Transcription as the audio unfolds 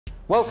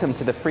Welcome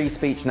to the Free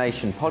Speech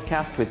Nation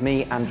podcast with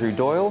me, Andrew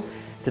Doyle.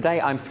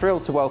 Today I'm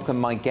thrilled to welcome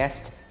my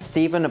guest,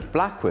 Stephen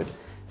Blackwood.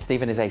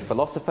 Stephen is a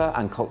philosopher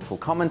and cultural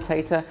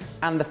commentator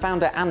and the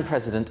founder and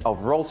president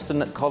of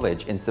Ralston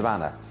College in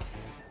Savannah.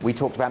 We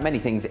talked about many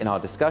things in our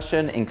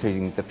discussion,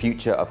 including the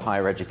future of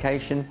higher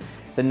education,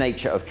 the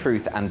nature of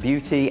truth and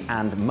beauty,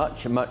 and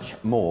much,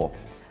 much more.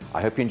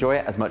 I hope you enjoy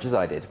it as much as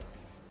I did.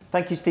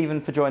 Thank you,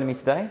 Stephen, for joining me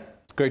today.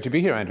 Great to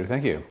be here, Andrew.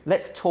 Thank you.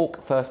 Let's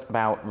talk first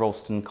about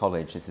Ralston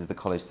College. This is the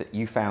college that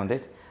you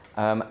founded.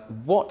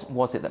 What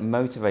was it that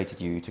motivated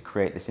you to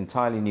create this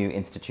entirely new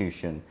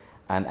institution,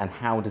 and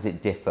how does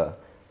it differ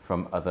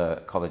from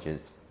other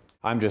colleges?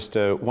 I'm just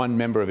one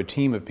member of a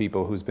team of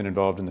people who's been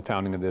involved in the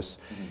founding of this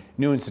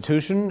new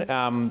institution.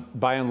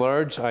 By and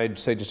large, I'd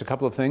say just a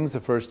couple of things.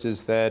 The first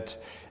is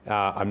that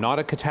I'm not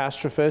a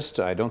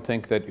catastrophist. I don't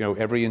think that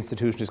every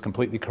institution is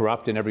completely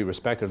corrupt in every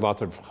respect. There's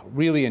lots of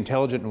really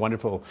intelligent and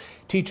wonderful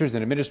teachers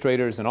and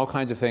administrators and all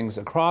kinds of things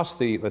across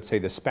the, let's say,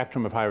 the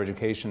spectrum of higher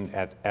education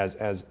as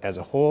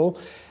a whole.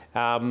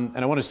 And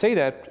I want to say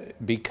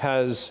that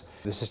because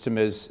the system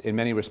is, in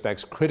many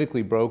respects,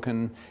 critically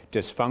broken,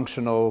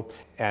 dysfunctional,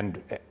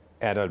 and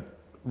at a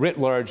writ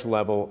large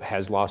level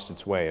has lost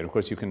its way. And of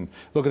course you can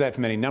look at that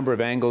from any number of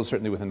angles,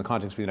 certainly within the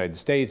context of the United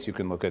States. You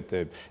can look at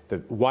the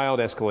wild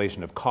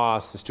escalation of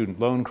costs, the student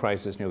loan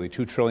crisis, nearly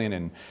 $2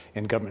 trillion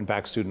in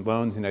government-backed student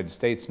loans in the United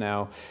States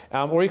now.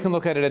 Or you can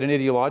look at it at an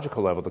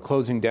ideological level, the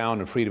closing down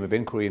of freedom of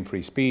inquiry and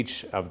free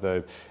speech, of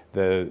the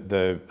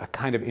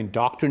kind of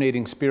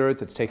indoctrinating spirit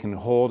that's taken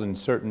hold in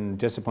certain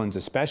disciplines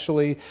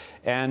especially,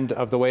 and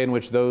of the way in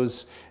which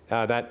those,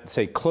 that,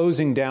 say,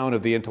 closing down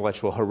of the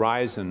intellectual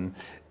horizon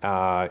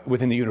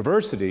within the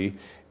university,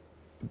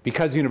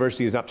 because the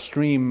university is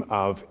upstream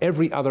of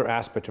every other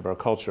aspect of our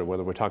culture,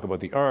 whether we're talking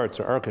about the arts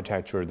or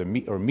architecture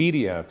or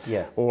media,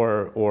 yes,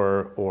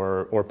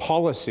 or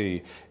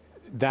policy,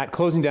 that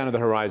closing down of the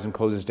horizon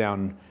closes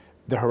down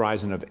the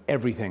horizon of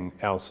everything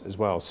else as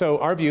well. So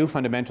our view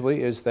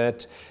fundamentally is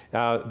that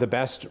the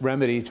best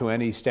remedy to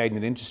any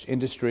stagnant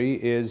industry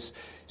is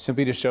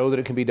simply to show that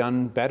it can be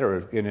done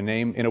better.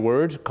 In a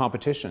word,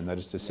 competition. That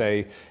is to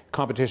say,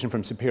 competition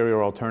from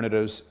superior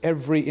alternatives.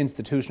 Every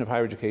institution of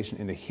higher education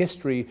in the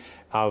history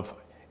of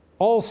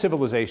all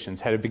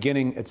civilizations had a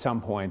beginning at some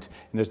point,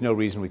 and there's no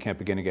reason we can't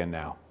begin again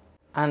now.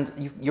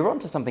 And you're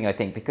onto something, I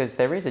think, because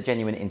there is a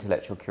genuine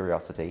intellectual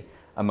curiosity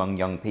among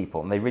young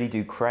people, and they really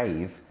do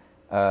crave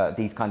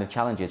these kind of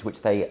challenges,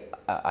 which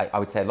I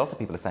would say a lot of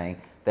people are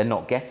saying they're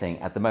not getting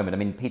at the moment. I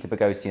mean, Peter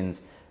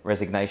Boghossian's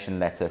resignation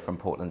letter from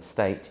Portland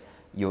State,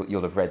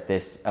 you'll have read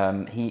this.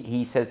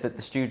 He says that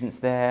the students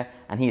there,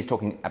 and he is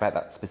talking about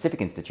that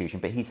specific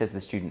institution, but he says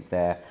the students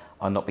there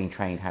are not being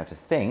trained how to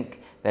think.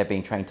 They're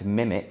being trained to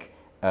mimic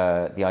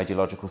the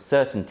ideological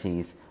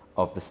certainties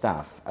of the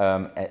staff.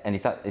 And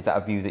is that a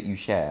view that you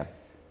share?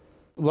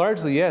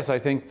 Largely, yes. I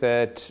think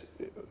that,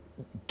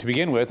 to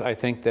begin with, I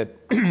think that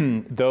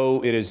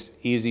though it is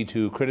easy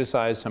to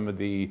criticize some of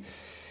the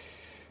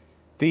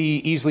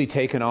easily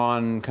taken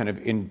on kind of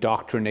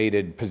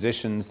indoctrinated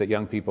positions that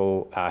young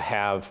people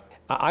have,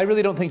 I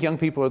really don't think young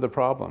people are the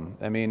problem.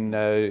 I mean,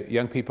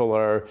 young people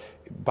are,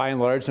 by and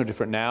large, no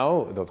different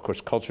now. Though, of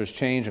course, cultures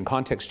change and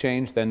contexts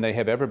change than they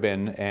have ever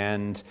been.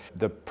 And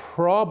the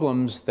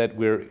problems that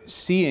we're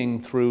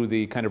seeing through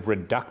the kind of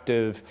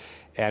reductive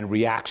and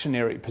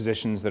reactionary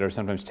positions that are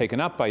sometimes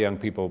taken up by young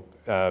people,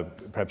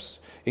 perhaps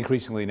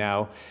increasingly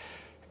now,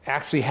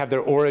 actually have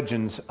their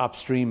origins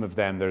upstream of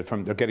them. They're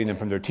getting them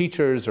from their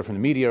teachers or from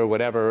the media or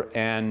whatever.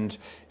 And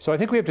so I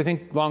think we have to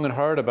think long and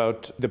hard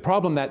about the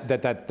problem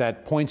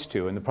that points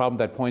to. And the problem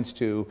that points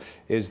to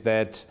is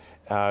that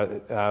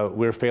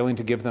we're failing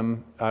to give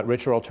them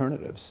richer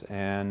alternatives.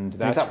 And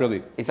that's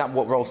really... Is that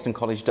what Ralston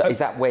College does? Is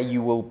that where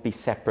you will be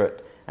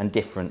separate and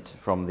different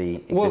from the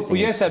existing? Well,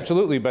 yes,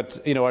 absolutely.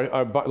 But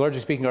largely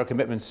speaking, our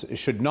commitments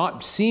should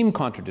not seem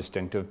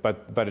contradistinctive,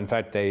 but in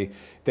fact they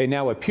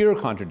now appear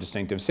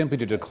contradistinctive, simply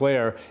to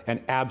declare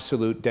an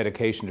absolute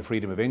dedication to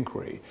freedom of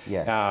inquiry.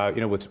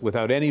 Yes.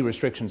 Without any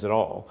restrictions at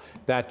all.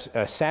 That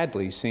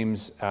sadly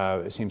seems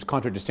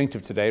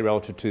contradistinct today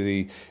relative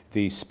to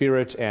the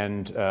spirit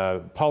and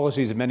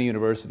policies of many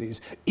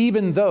universities.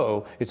 Even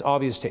though it's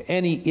obvious to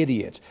any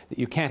idiot that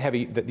you can't have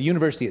that the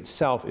university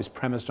itself is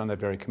premised on that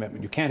very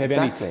commitment. You can't have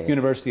any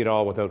university at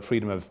all without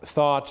freedom of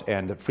thought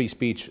and the free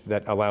speech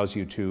that allows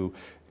you to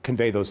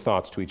convey those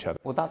thoughts to each other.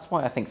 Well, that's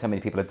why I think so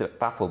many people are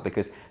baffled,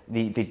 because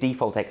the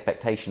default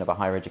expectation of a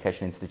higher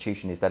education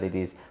institution is that it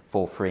is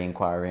for free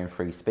inquiry and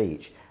free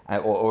speech,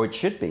 or it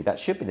should be. That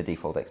should be the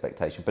default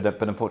expectation. But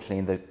unfortunately,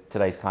 in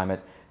today's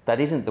climate,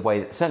 that isn't the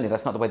way. Certainly,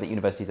 that's not the way that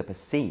universities are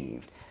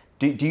perceived.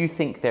 Do you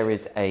think there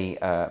is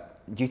a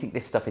do you think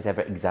this stuff is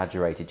ever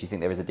exaggerated? Do you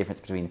think there is a difference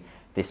between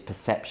this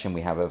perception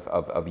we have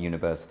of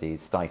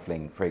universities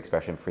stifling free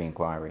expression, free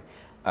inquiry,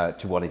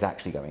 to what is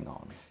actually going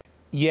on?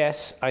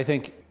 Yes, I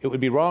think it would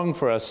be wrong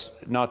for us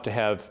not to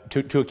have,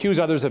 to accuse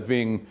others of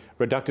being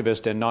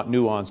reductivist and not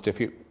nuanced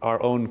if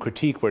our own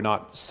critique were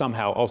not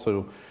somehow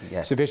also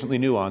sufficiently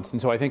nuanced.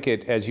 And so I think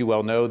as you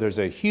well know, there's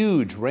a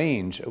huge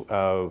range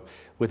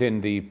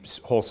within the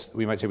whole,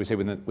 we might say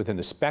within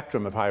the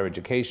spectrum of higher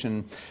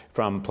education,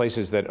 from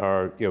places that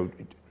are,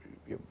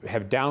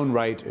 have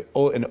downright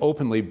and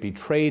openly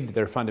betrayed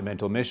their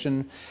fundamental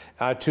mission,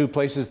 to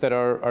places that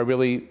are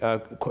really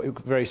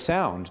very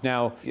sound.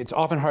 Now, it's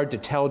often hard to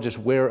tell just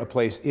where a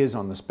place is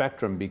on the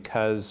spectrum,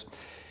 because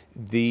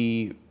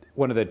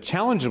one of the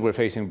challenges we're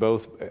facing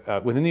both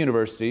within the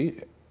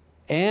university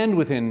and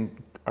within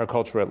our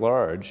culture at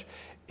large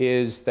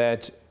is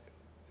that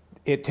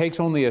it takes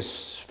only a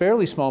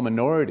fairly small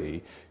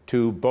minority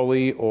to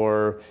bully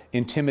or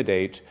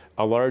intimidate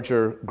a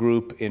larger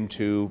group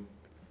into,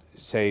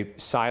 say,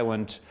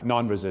 silent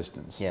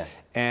non-resistance. Yeah.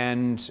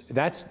 And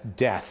that's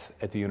death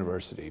at the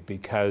university,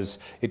 because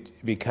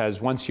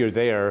once you're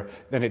there,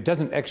 then it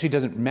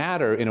doesn't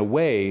matter in a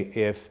way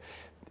if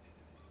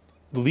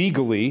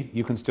legally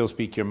you can still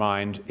speak your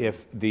mind,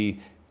 if the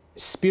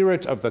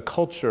spirit of the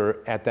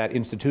culture at that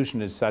institution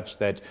is such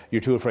that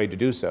you're too afraid to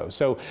do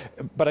so.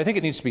 But I think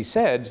it needs to be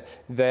said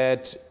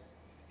that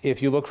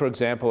if you look, for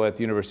example, at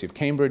the University of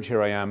Cambridge,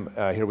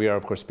 here we are,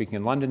 of course, speaking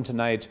in London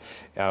tonight,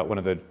 one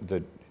of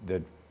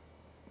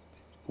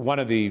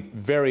the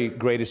very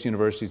greatest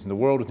universities in the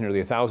world with nearly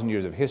 1,000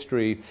 years of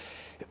history.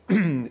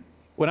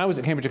 When I was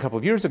at Cambridge a couple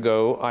of years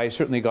ago, I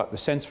certainly got the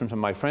sense from some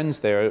of my friends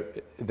there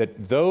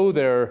that though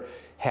there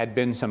had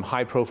been some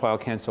high-profile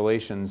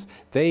cancellations,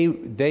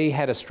 they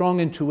had a strong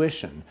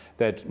intuition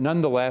that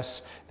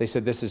nonetheless, they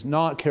said, this is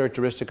not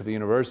characteristic of the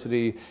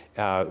university.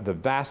 The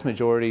vast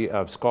majority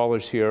of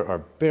scholars here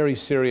are very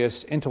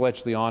serious,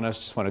 intellectually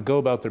honest, just want to go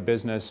about their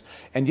business.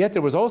 And yet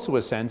there was also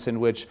a sense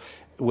in which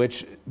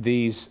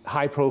these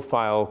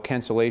high-profile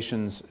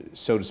cancellations,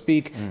 so to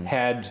speak,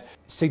 had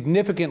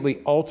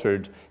significantly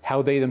altered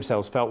how they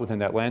themselves felt within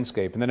that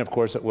landscape. And then, of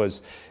course, it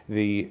was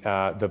the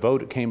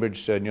vote at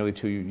Cambridge nearly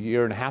a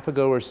year and a half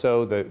ago or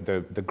so,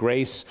 the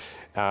grace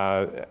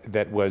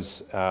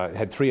that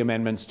had 3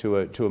 amendments to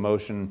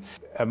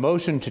a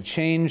motion to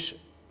change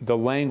the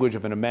language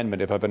of an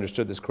amendment, if I've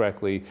understood this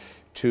correctly,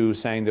 to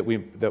saying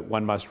that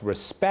one must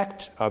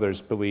respect others'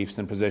 beliefs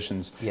and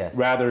positions,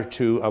 rather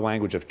to a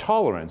language of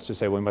tolerance, to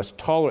say we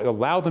must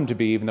allow them to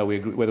be, even though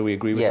whether we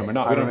agree with them or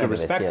not. We don't have to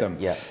respect them.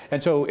 Yeah.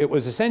 And so it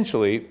was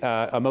essentially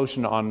a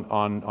motion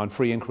on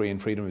free inquiry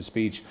and freedom of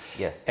speech.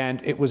 Yes.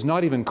 And it was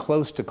not even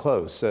close to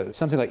close.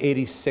 Something like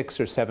 86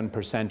 or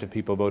 7% of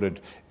people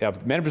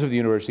members of the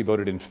university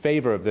voted in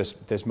favor of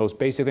this most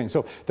basic thing.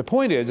 So the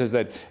point is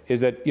that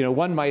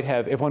one might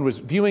have, if one was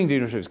viewing the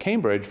University of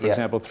Cambridge, for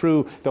example,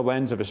 through the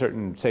lens of a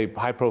certain, say,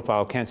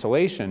 high-profile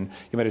cancellation,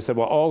 you might have said,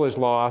 well, all is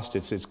lost,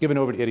 it's given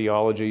over to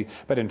ideology.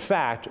 But in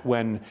fact,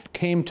 when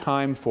came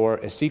time for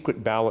a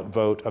secret ballot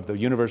vote of the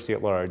university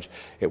at large,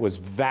 it was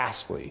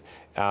vastly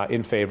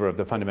in favor of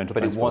the fundamental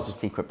principles. But it was a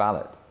secret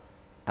ballot,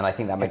 and I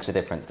think that makes a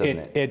difference,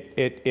 doesn't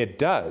it? It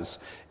does.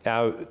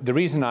 The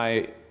reason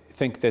I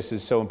think this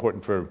is so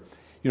important for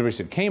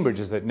University of Cambridge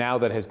is that now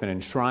that has been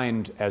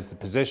enshrined as the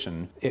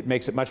position, it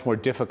makes it much more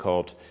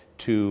difficult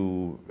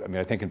to,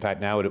 I think in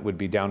fact now it would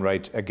be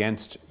downright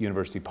against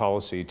university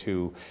policy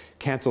to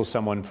cancel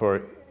someone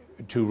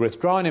to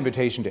withdraw an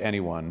invitation to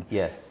anyone,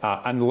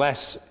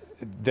 unless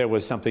there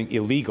was something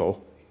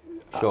illegal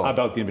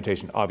about the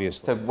invitation,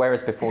 obviously. So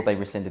whereas before they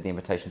rescinded the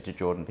invitation to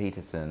Jordan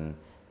Peterson,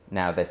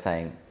 now they're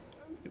saying,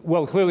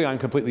 well, clearly on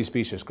completely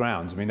specious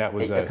grounds. That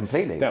was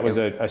completely. That was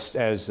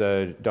as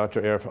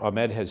Dr. Arif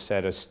Ahmed has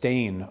said, a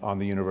stain on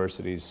the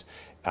university's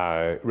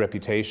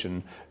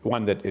reputation.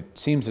 One that it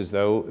seems as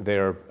though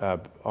they're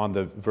on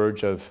the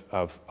verge of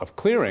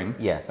clearing.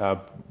 Yes.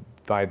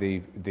 By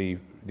the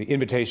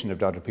invitation of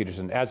Dr.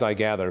 Peterson, as I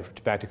gather,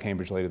 back to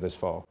Cambridge later this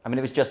fall.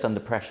 It was just under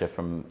pressure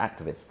from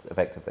activists,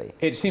 effectively.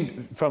 It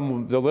seemed,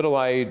 from the little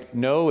I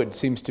know, it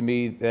seems to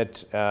me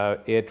that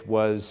it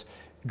was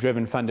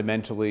driven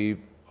fundamentally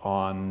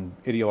on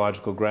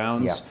ideological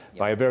grounds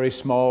by a very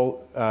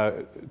small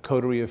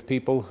coterie of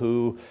people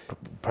who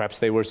perhaps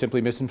they were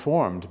simply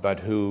misinformed, but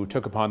who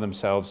took upon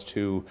themselves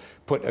to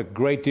put a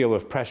great deal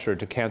of pressure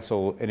to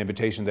cancel an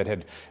invitation that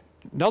had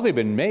not only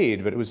been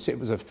made, but it was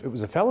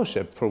a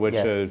fellowship for which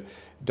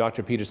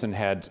Dr. Peterson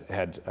had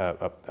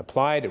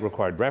applied. It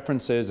required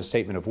references, a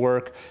statement of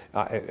work.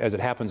 As it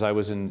happens, I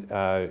was in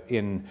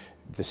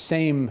the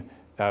same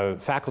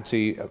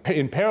faculty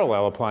in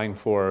parallel applying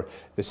for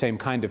the same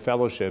kind of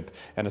fellowship,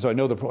 and so I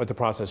know what the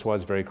process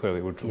was very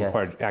clearly, which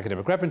required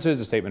academic references,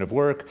 a statement of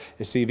work,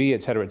 a CV,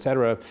 et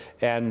cetera,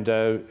 and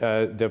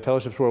the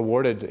fellowships were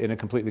awarded in a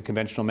completely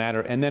conventional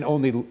manner, and then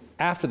only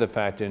after the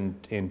fact,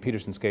 in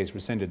Peterson's case,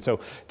 rescinded. So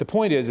the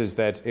point is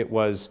that it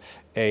was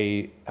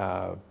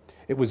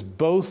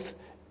both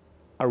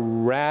a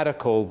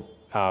radical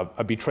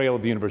a betrayal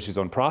of the university's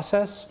own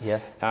process,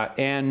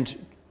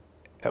 and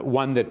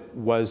one that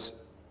was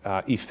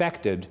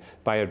effected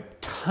by a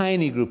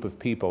tiny group of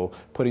people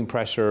putting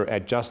pressure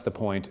at just the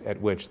point at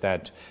which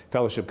that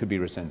fellowship could be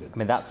rescinded. I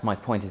mean, that's my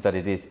point, is that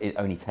it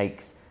only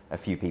takes a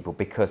few people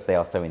because they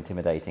are so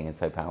intimidating and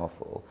so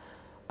powerful.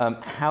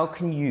 How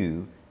can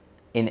you,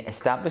 in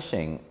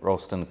establishing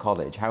Ralston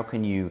College, how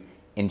can you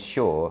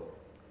ensure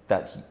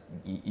that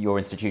your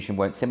institution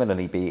won't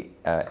similarly be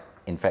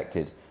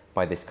infected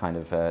by this kind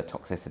of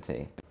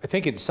toxicity? I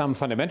think at some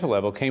fundamental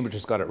level, Cambridge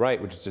has got it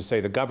right, which is to say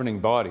the governing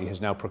body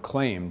has now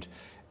proclaimed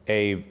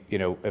a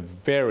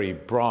very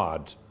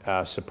broad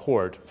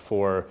support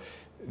for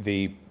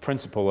the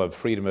principle of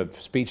freedom of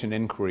speech and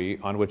inquiry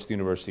on which the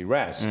university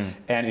rests,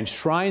 and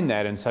enshrine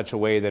that in such a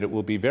way that it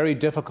will be very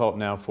difficult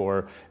now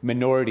for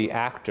minority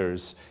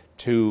actors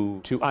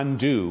to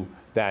undo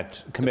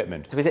that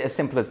commitment. So is it as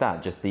simple as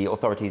that? Just the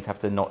authorities have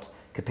to not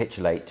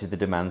capitulate to the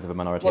demands of a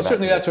minority? Well,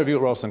 certainly that's our view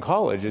at Ralston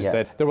College, is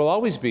that there will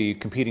always be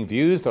competing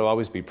views, there will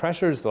always be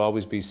pressures, there will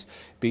always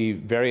be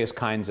various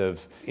kinds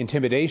of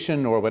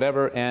intimidation or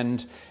whatever,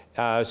 and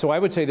so I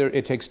would say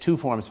it takes two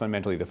forms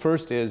fundamentally. The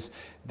first is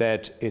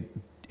that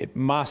it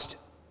must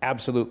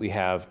absolutely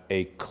have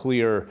a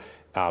clear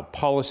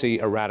policy,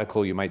 a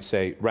radical, you might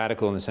say,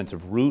 radical in the sense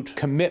of root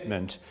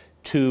commitment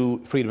to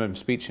freedom of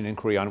speech and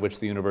inquiry on which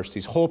the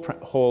university's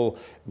whole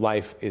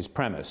life is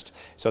premised.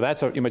 So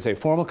that's you might say, a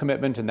formal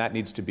commitment, and that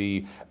needs to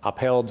be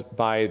upheld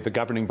by the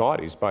governing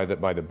bodies, by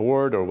the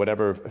board or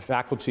whatever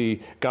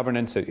faculty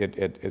governance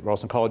at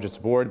Ralston College. It's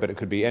a board, but it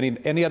could be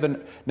any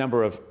other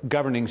number of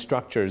governing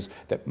structures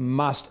that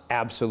must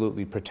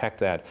absolutely protect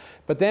that.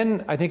 But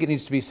then I think it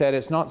needs to be said,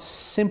 it's not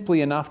simply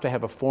enough to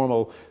have a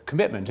formal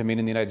commitment. I mean,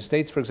 in the United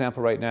States, for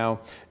example, right now,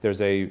 there's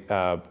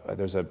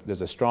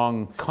a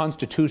strong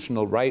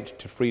constitutional right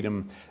to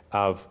freedom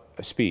of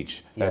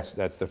speech. That's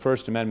the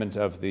First Amendment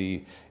of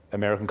the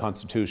American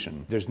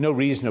Constitution. There's no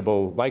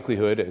reasonable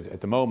likelihood,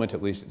 at the moment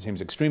at least it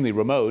seems extremely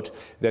remote,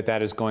 that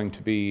that is going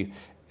to be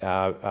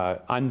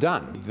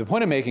undone. The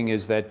point I'm making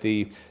is that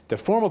the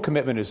formal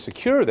commitment is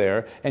secure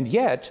there, and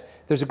yet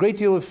there's a great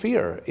deal of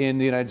fear in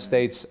the United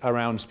States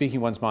around speaking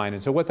one's mind.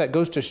 And so what that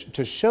goes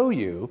to show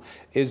you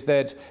is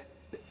that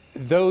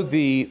though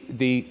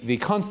the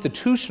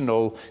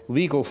constitutional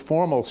legal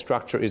formal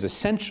structure is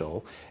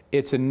essential,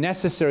 it's a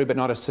necessary but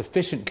not a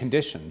sufficient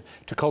condition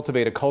to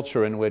cultivate a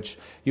culture in which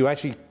you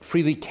actually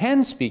freely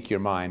can speak your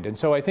mind. And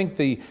so I think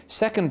the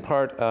second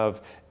part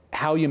of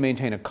how you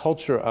maintain a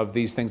culture of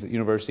these things at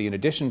university, in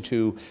addition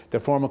to the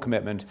formal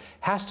commitment,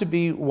 has to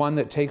be one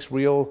that takes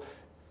real,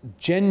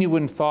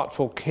 genuine,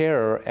 thoughtful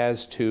care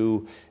as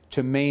to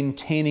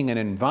maintaining an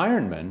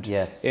environment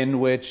in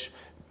which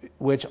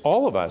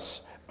all of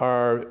us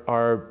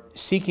are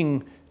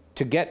seeking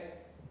to get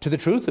to the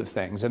truth of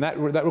things. And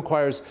that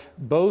requires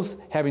both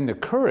having the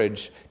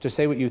courage to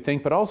say what you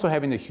think, but also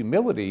having the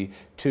humility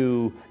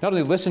to not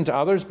only listen to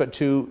others, but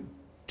to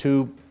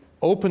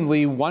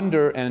openly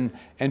wonder and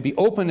be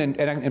open and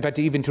in fact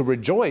even to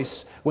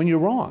rejoice when you're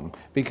wrong,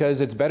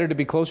 because it's better to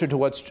be closer to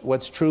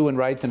what's true and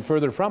right than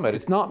further from it.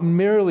 It's not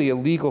merely a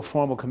legal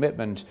formal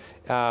commitment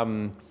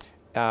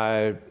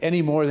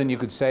any more than you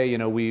could say,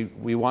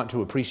 we want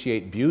to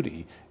appreciate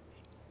beauty.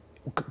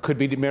 Could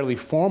be merely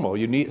formal.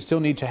 You still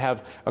need to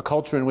have a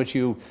culture in which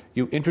you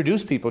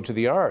introduce people to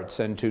the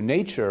arts and to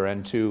nature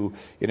and to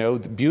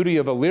the beauty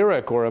of a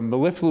lyric or a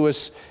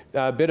mellifluous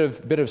bit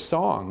of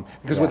song.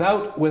 Because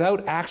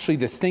without actually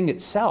the thing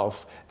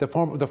itself, the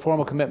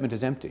formal commitment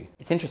is empty.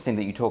 It's interesting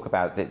that you talk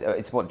about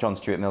it's what John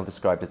Stuart Mill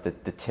described as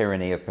the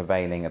tyranny of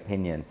prevailing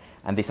opinion,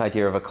 and this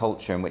idea of a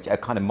culture in which a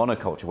kind of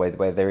monoculture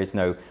where there is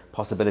no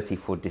possibility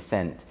for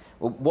dissent.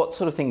 What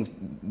sort of things,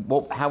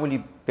 how will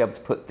you be able to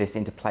put this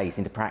into place,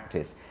 into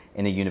practice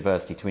in a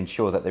university to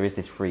ensure that there is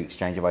this free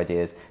exchange of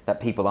ideas,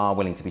 that people are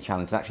willing to be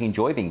challenged and actually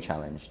enjoy being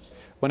challenged?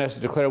 One has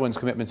to declare one's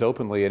commitments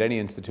openly at any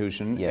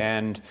institution,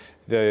 and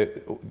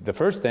the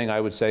first thing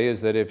I would say is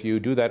that if you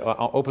do that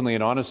openly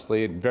and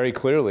honestly and very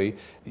clearly,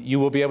 you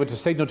will be able to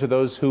signal to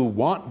those who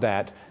want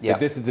that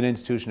this is an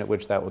institution at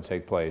which that will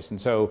take place. And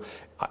so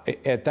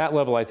at that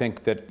level, I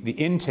think that the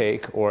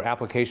intake or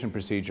application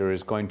procedure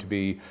is going to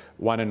be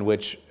one in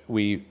which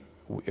we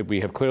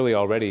have clearly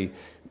already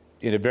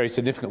in a very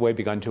significant way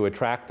begun to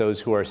attract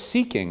those who are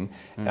seeking,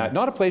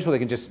 not a place where they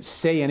can just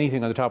say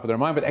anything on the top of their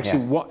mind, but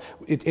actually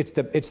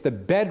it's the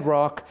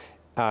bedrock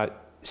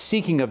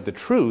seeking of the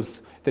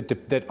truth that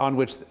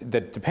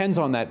depends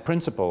on that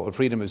principle of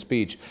freedom of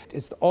speech.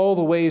 It's all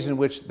the ways in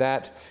which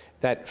that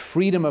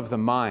freedom of the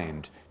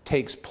mind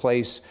takes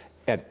place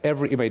at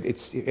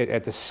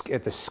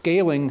the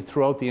scaling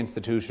throughout the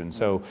institution.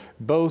 So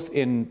both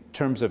in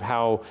terms of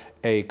how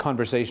a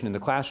conversation in the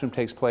classroom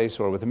takes place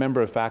or with a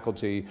member of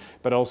faculty,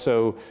 but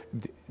also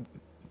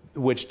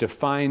which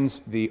defines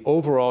the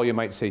overall, you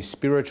might say,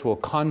 spiritual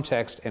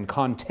context and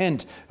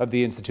content of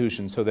the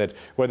institution, so that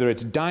whether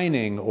it's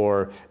dining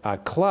or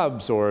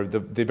clubs or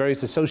the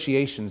various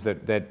associations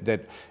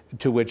that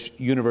to which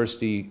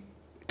university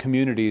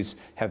communities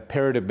have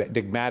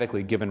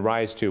paradigmatically given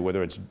rise to,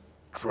 whether it's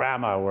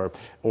drama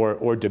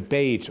or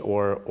debate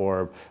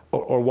or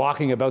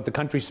walking about the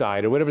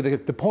countryside or whatever.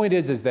 The point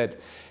is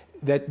that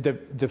that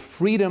the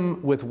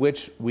freedom with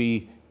which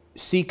we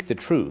seek the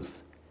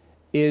truth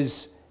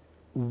is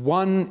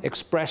one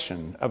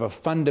expression of a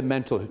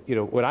fundamental,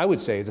 what I would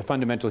say is a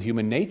fundamental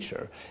human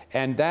nature.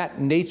 And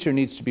that nature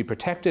needs to be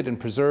protected and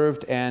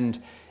preserved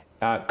and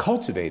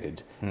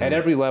cultivated at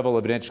every level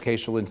of an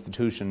educational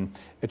institution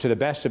to the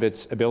best of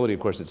its ability. Of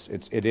course,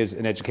 it is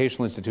an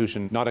educational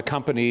institution, not a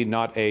company,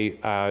 not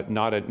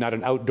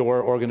an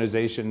outdoor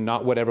organization,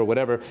 not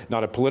whatever,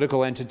 not a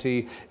political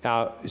entity.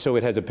 So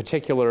it has a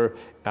particular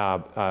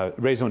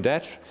raison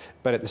d'etre.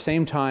 But at the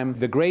same time,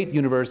 the great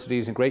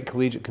universities and great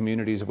collegiate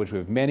communities, of which we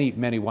have many,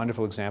 many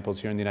wonderful examples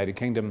here in the United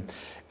Kingdom,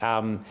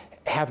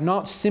 have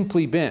not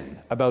simply been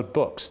about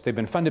books. They've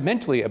been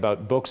fundamentally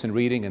about books and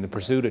reading and the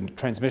pursuit and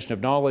transmission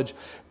of knowledge,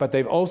 but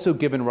they've also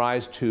given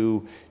rise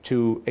to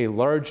a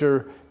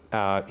larger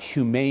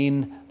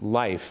humane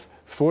life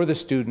for the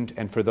student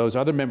and for those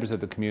other members of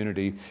the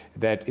community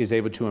that is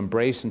able to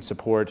embrace and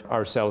support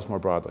ourselves more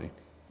broadly.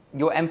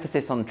 Your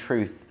emphasis on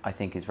truth, I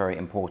think, is very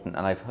important,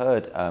 and I've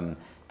heard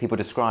people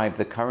describe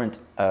the current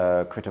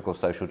critical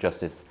social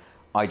justice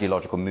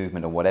ideological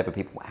movement, or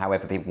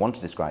however people want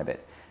to describe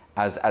it,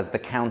 as the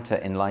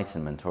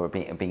counter-Enlightenment, or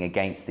being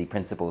against the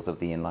principles of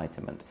the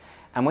Enlightenment.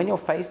 And when you're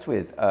faced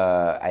with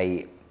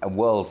a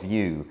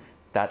worldview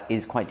that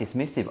is quite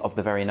dismissive of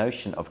the very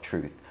notion of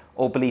truth,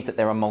 or believes that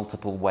there are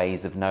multiple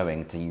ways of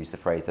knowing, to use the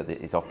phrase that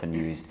is often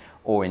used,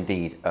 or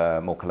indeed,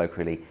 more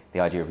colloquially, the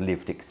idea of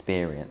lived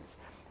experience,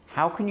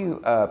 how can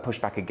you push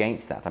back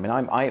against that? I mean,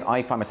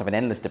 I find myself in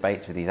endless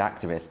debates with these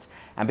activists,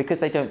 and because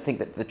they don't think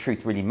that the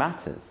truth really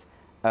matters,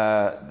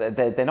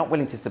 they're not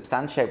willing to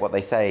substantiate what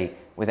they say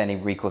with any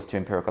recourse to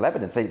empirical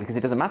evidence, because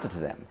it doesn't matter to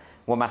them.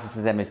 What matters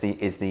to them is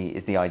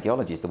the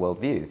ideology, is the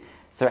worldview.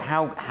 So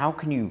how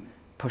can you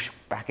push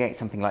back against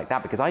something like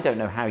that? Because I don't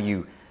know how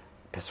you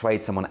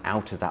persuade someone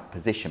out of that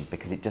position,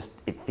 because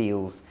it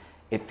feels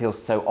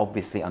so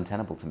obviously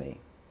untenable to me.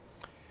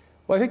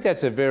 Well, I think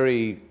that's a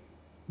very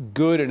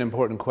good and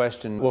important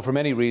question. Well, for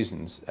many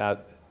reasons.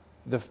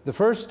 The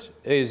first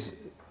is,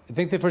 I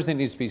think the first thing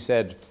that needs to be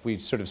said, if we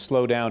sort of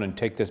slow down and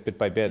take this bit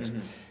by bit,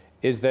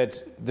 is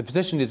that the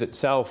position is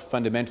itself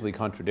fundamentally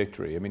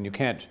contradictory. I mean, you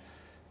can't,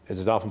 as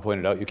is often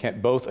pointed out, you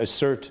can't both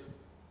assert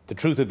the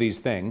truth of these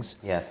things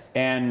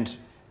and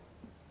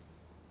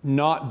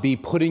not be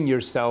putting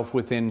yourself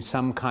within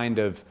some kind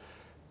of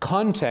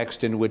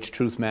context in which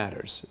truth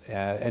matters.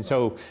 And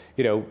so,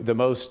 the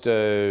most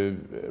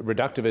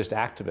reductivist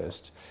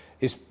activist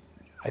is,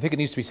 I think it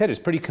needs to be said, is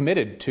pretty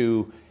committed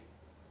to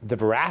the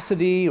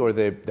veracity or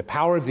the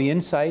power of the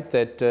insight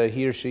that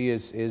he or she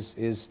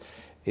is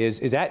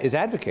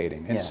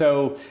advocating. And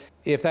so,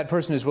 if that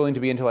person is willing to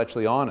be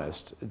intellectually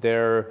honest,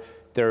 there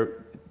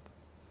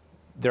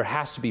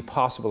has to be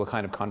possible a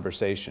kind of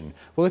conversation.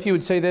 Well, if you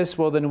would say this,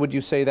 well, then would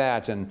you say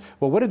that? And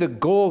well, what are the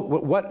goals?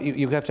 What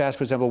you have to ask,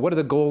 for example, what are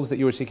the goals that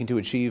you are seeking to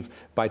achieve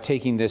by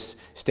taking this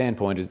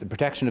standpoint? Is the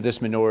protection of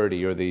this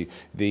minority, or the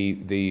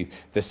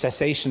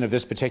cessation of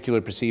this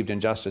particular perceived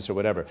injustice, or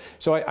whatever?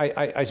 So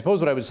I suppose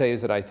what I would say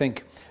is that I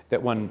think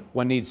that one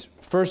needs,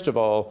 first of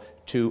all,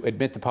 to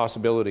admit the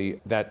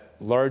possibility that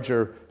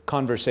larger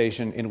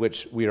conversation in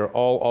which we are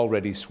all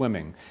already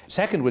swimming.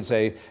 Second would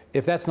say,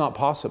 if that's not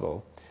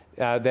possible,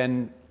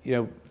 then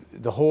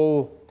the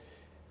whole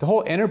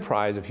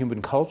enterprise of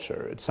human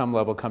culture at some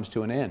level comes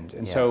to an end.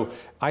 And so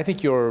I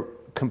think you're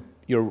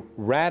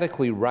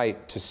radically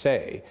right to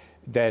say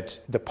that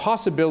the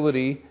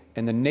possibility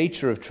and the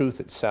nature of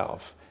truth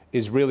itself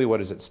is really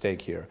what is at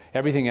stake here.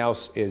 Everything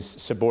else is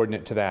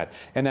subordinate to that.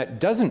 And that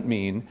doesn't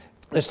mean,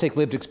 let's take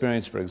lived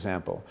experience, for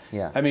example.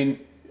 I mean,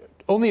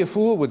 only a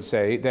fool would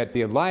say that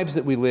the lives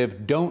that we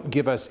live don't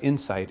give us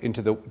insight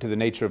into the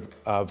nature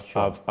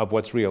of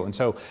what's real. And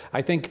so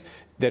I think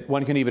that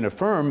one can even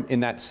affirm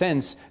in that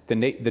sense the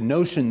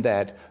notion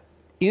that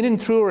in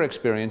and through our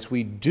experience,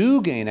 we do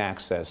gain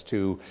access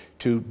to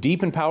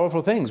deep and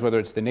powerful things, whether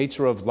it's the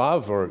nature of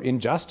love or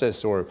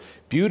injustice or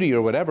beauty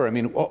or whatever. I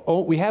mean,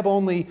 we have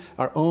only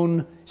our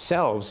own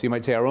selves, you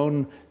might say, our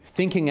own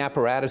thinking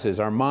apparatuses,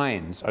 our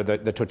minds, are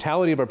the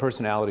totality of our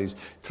personalities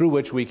through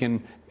which we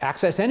can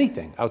access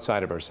anything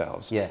outside of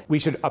ourselves. We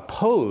should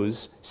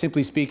oppose,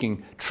 simply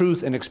speaking,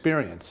 truth and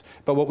experience.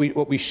 But what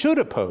we should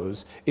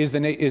oppose is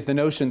the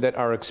notion that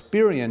our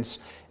experience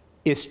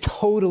is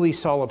totally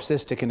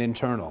solipsistic and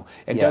internal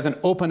and doesn't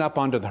open up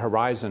onto the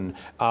horizon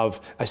of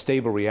a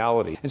stable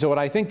reality. And so what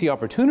I think the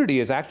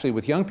opportunity is actually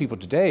with young people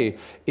today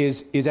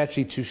is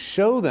actually to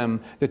show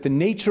them that the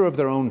nature of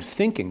their own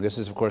thinking, this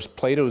is of course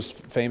Plato's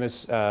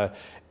famous, this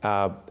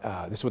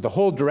is what the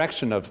whole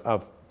direction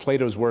of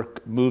Plato's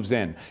work moves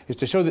in, is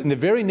to show that in the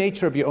very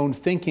nature of your own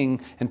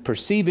thinking and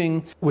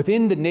perceiving,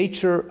 within the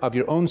nature of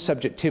your own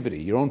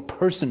subjectivity, your own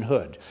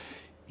personhood,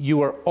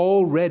 you are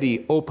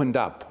already opened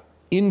up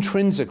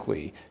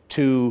intrinsically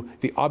to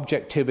the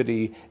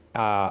objectivity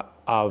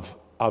of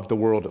the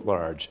world at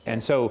large.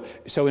 And so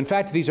in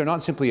fact, these are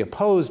not simply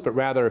opposed, but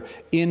rather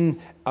in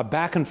a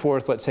back and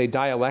forth, let's say,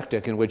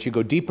 dialectic in which you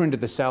go deeper into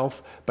the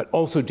self, but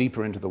also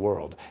deeper into the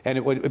world.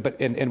 And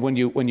when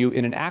you,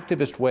 in an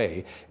activist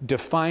way,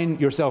 define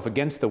yourself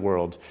against the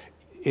world,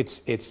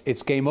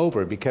 it's game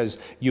over, because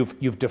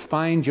you've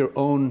defined your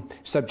own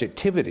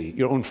subjectivity,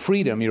 your own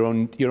freedom, your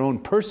own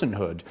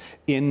personhood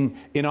in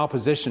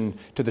opposition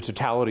to the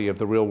totality of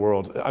the real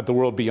world, of the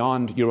world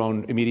beyond your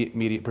own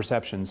immediate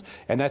perceptions,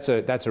 and that's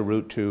a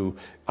route to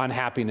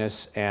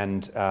unhappiness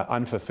and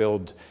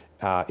unfulfilled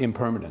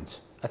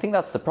impermanence. I think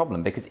that's the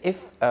problem, because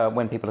if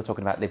when people are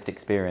talking about lived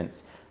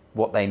experience,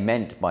 what they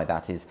meant by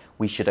that is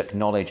we should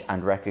acknowledge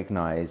and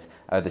recognize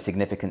the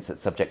significance that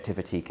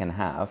subjectivity can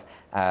have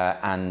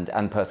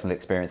and personal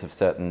experience of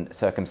certain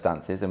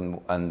circumstances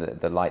and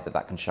the light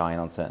that can shine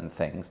on certain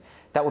things.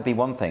 That would be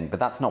one thing,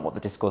 but that's not what the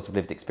discourse of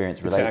lived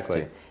experience relates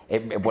to.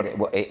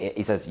 It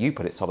is, as you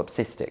put it,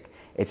 solipsistic.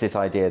 It's this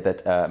idea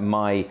that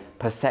my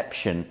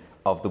perception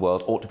of the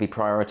world ought to be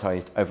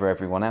prioritized over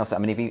everyone else. I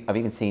mean, I've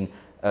even seen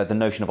the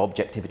notion of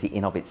objectivity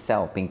in of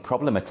itself being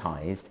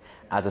problematized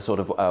as a sort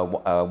of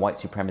white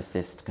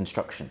supremacist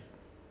construction,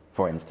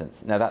 for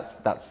instance. Now,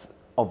 that's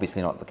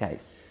obviously not the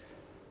case.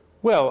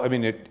 Well, I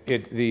mean,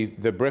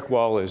 the brick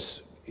wall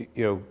is,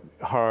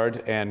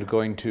 hard and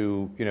going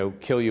to,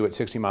 kill you at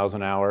 60 miles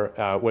an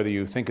hour, whether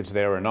you think it's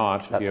there or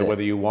not,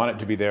 whether you want it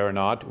to be there or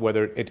not,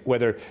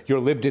 whether your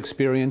lived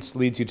experience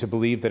leads you to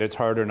believe that it's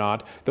hard or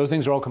not. Those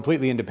things are all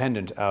completely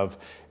independent of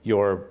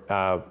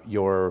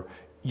the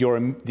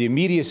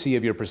immediacy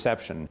of your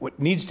perception. What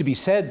needs to be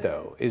said,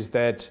 though, is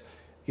that,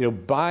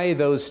 by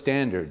those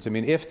standards, I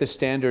mean, if the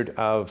standard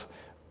of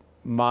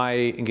my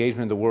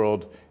engagement in the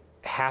world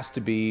has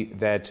to be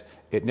that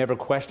it never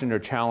question or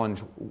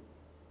challenge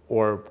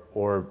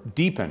or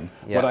deepen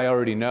what I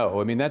already know,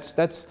 I mean,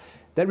 that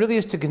really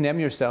is to condemn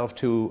yourself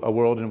to a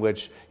world in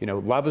which,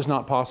 love is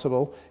not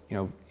possible,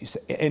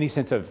 any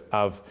sense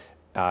of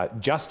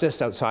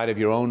justice outside of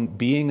your own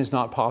being is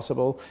not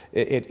possible.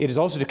 It is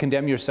also to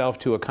condemn yourself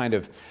to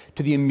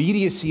to the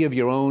immediacy of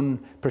your own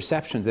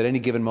perceptions at any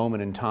given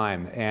moment in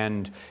time.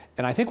 And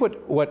I think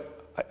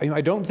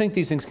I don't think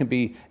these things can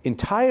be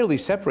entirely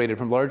separated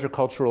from larger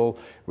cultural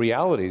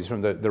realities,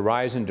 from the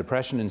rise in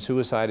depression and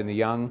suicide in the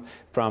young,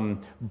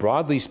 from,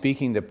 broadly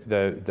speaking,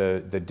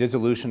 the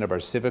dissolution of our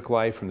civic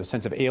life, from the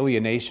sense of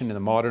alienation in the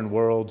modern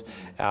world,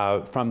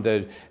 from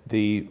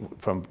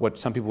what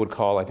some people would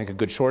call, I think, a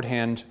good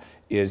shorthand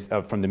is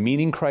from the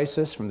meaning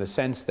crisis, from the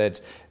sense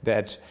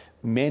that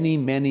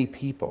many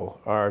people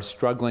are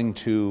struggling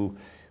to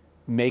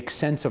make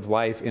sense of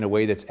life in a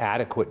way that's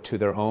adequate to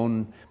their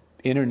own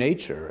inner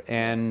nature.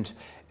 And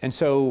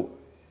so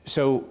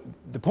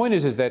the point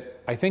is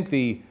that I think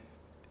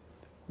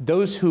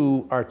those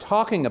who are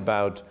talking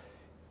about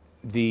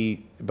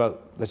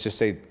let's just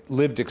say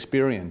lived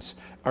experience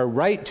are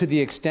right to the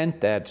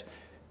extent that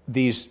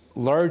these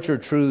larger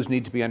truths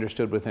need to be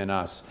understood within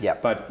us.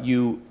 Yep. But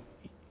you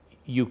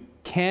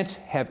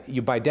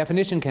by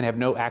definition can have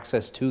no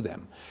access to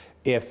them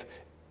if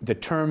the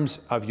terms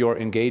of your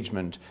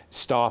engagement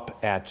stop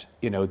at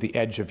the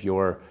edge of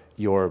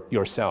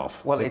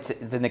yourself. Well, it's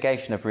the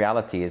negation of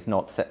reality is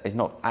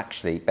not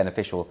actually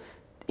beneficial,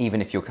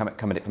 even if you're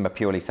coming at it from a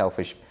purely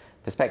selfish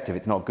perspective.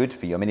 It's not good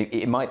for you. I mean,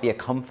 it might be a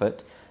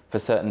comfort for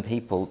certain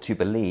people to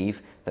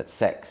believe that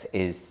sex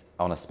is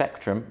on a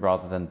spectrum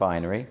rather than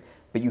binary,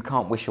 but you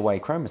can't wish away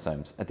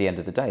chromosomes at the end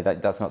of the day.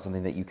 That's not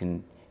something that you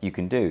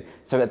can do.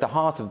 So at the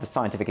heart of the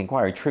scientific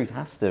inquiry, truth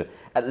has to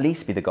at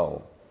least be the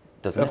goal,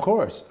 doesn't it? Of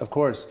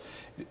course.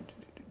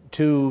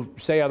 To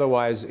say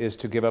otherwise is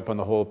to give up on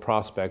the whole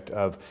prospect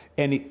of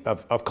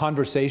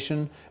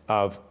conversation,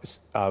 of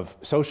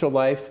social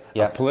life,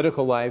 of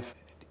political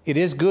life. It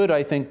is good,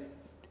 I think,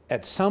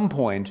 at some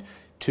point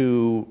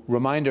to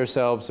remind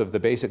ourselves of the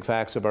basic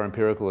facts of our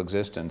empirical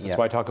existence. That's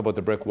why I talk about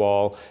the brick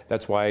wall.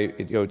 That's why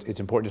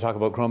it's important to talk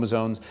about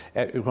chromosomes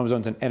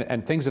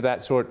and things of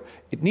that sort.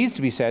 It needs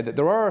to be said that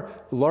there are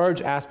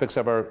large aspects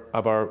of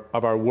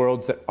our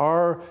worlds that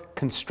are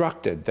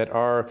constructed, that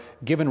are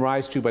given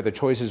rise to by the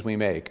choices we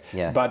make.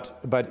 Yeah.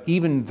 But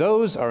even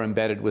those are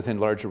embedded within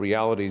larger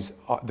realities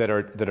that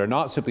are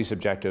not simply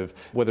subjective,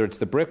 whether it's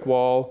the brick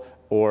wall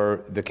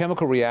or the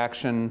chemical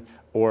reaction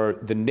or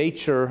the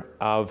nature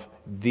of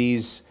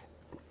these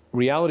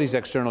realities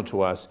external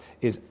to us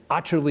is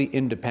utterly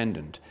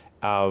independent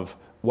of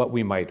what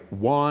we might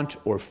want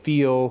or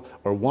feel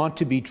or want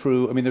to be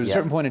true. I mean, there was a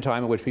certain point in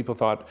time at which people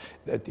thought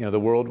that the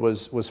world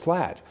was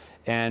flat,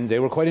 and they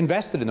were quite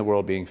invested in the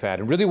world being flat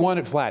and really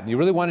wanted flat, and you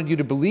really wanted you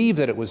to believe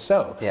that it was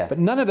so. Yeah. But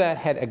none of that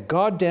had a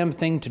goddamn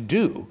thing to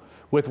do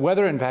with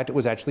whether, in fact, it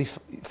was actually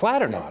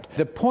flat or not.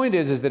 The point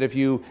is that if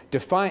you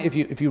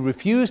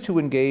refuse to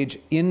engage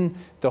in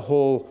the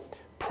whole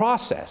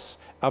process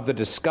of the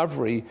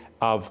discovery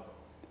of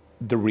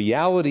the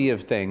reality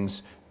of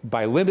things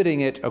by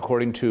limiting it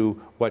according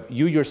to what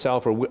you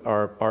yourself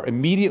are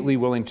immediately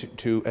willing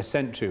to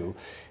assent to,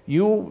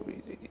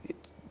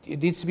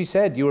 it needs to be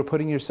said, you are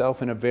putting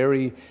yourself in a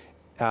very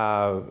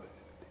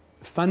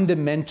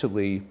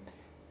fundamentally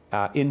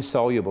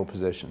insoluble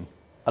position.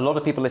 A lot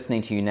of people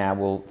listening to you now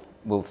will,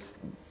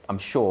 I'm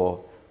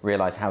sure,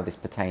 realize how this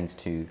pertains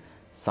to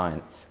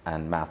science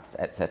and maths,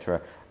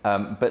 etc.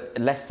 but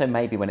less so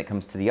maybe when it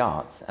comes to the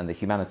arts and the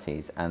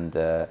humanities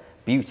and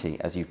beauty,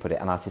 as you put it,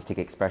 and artistic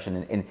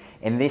expression.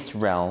 In this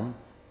realm,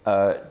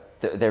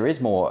 there is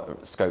more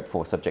scope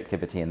for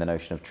subjectivity in the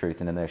notion of truth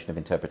and the notion of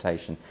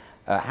interpretation.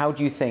 How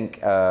do you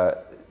think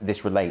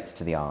this relates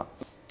to the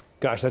arts?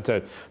 Gosh, that's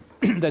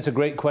a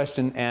great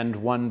question, and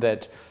one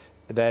that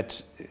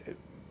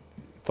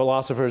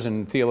philosophers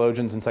and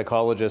theologians and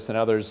psychologists and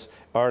others,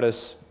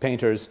 artists,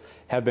 painters,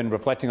 have been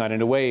reflecting on.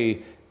 In a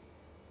way,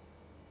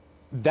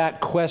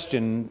 that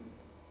question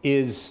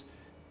is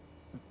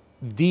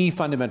the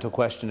fundamental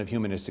question of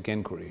humanistic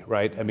inquiry,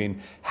 right? I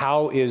mean,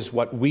 how is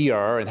what we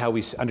are and how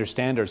we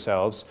understand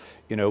ourselves,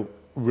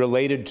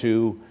 related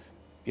to,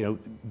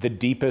 the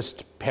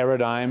deepest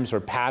paradigms or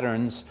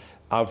patterns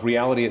of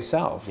reality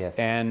itself? Yes.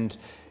 And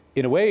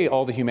in a way,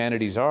 all the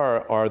humanities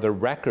are the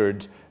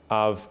record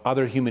of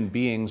other human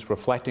beings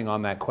reflecting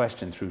on that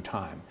question through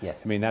time.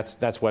 Yes. I mean,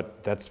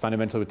 that's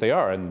fundamentally what they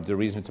are, and the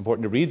reason it's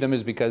important to read them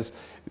is because,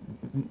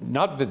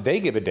 not that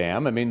they give a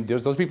damn, I mean,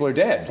 those people are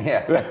dead,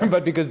 yeah.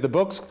 but because the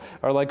books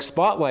are like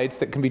spotlights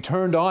that can be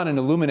turned on and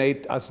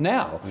illuminate us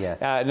now. Yes.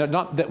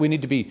 Not that we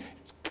need to be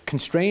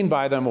constrained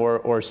by them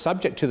or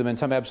subject to them in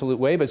some absolute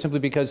way, but simply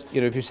because,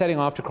 if you're setting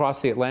off to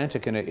cross the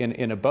Atlantic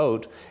in a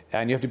boat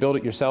and you have to build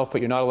it yourself,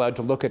 but you're not allowed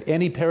to look at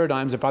any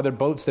paradigms of other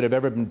boats that have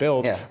ever been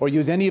built, yeah. or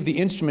use any of the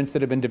instruments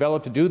that have been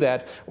developed to do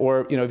that,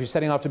 or if you're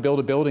setting off to build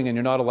a building and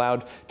you're not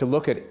allowed to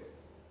look at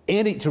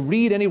to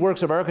read any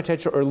works of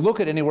architecture or look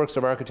at any works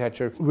of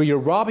architecture, where you're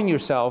robbing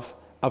yourself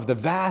of the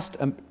vast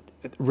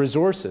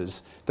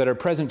resources that are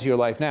present to your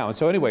life now. And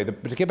so anyway, to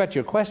get back to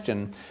your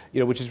question,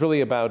 which is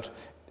really about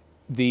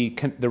the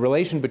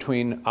relation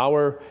between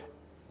our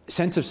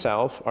sense of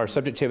self, our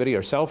subjectivity,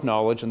 our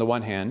self-knowledge on the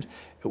one hand,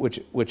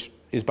 which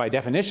is by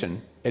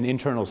definition an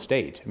internal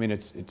state. I mean,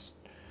 it's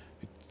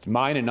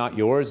mine and not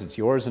yours. It's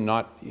yours and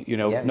not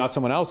not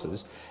someone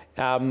else's.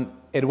 And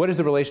what is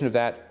the relation of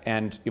that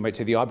and, you might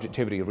say, the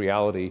objectivity of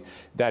reality?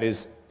 That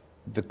is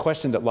the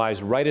question that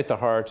lies right at the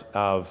heart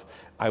of,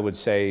 I would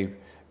say,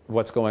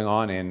 what's going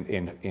on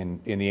in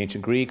the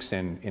ancient Greeks,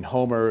 in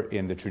Homer,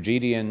 in the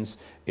tragedians,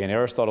 in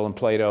Aristotle and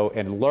Plato,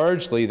 and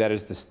largely that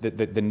is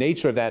the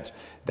nature of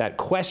that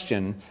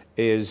question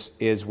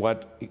is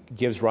what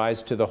gives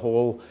rise to the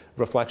whole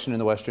reflection in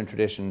the Western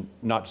tradition.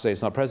 Not to say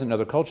it's not present in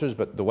other cultures,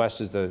 but the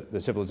West is the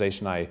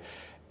civilization I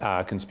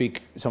can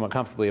speak somewhat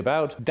comfortably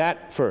about.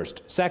 That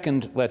first.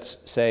 Second, let's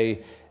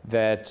say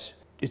that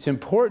it's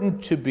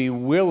important to be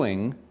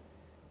willing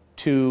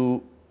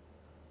to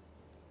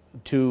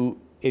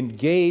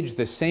engage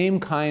the same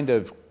kind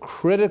of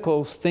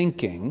critical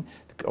thinking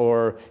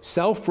or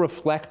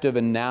self-reflective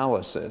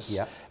analysis.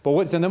 Yeah.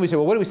 But and then we say,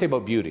 well, what do we say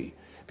about beauty?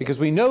 Because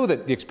we know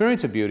that the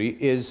experience of beauty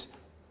is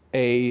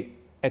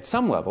at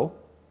some level,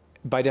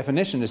 by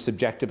definition, a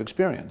subjective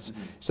experience.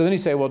 Mm-hmm. So then you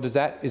say, well, is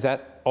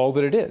that all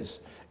that it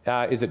is?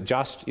 Is it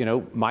just,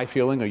 my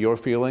feeling or your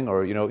feeling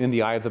or, in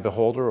the eye of the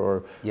beholder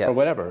or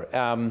whatever?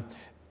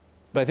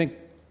 But I think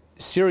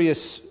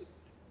serious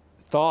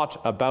thought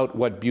about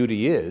what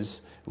beauty is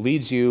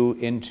leads you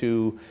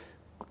into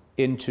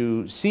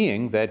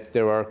seeing that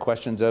there are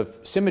questions of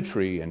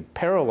symmetry and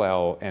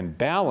parallel and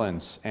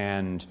balance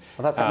and...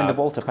 Well, that's, I mean, the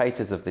Walter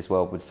Paters of this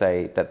world would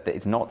say that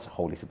it's not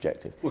wholly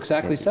subjective.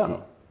 Exactly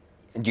so.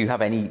 Do you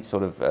have any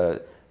sort of...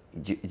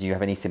 do you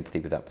have any sympathy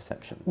with that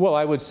perception? Well,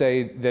 I would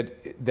say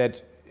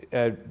that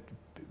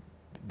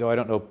though I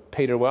don't know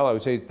Pater well, I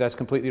would say that's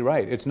completely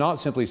right. It's not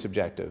simply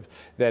subjective.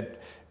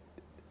 That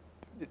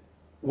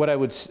what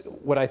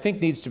I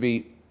think needs to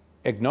be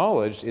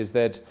acknowledged is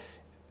that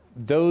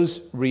those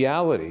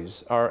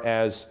realities are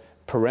as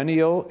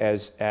perennial,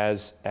 as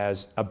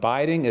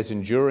abiding, as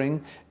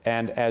enduring,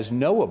 and as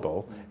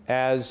knowable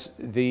as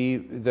the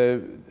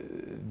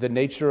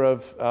nature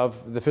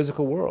of the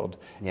physical world.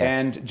 Yes.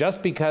 And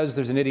just because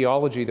there's an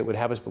ideology that would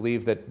have us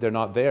believe that they're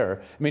not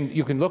there, I mean,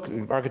 you can look,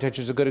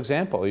 architecture is a good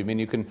example. I mean,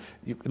 you can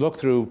look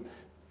through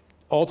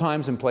all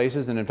times and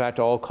places, and in fact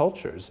all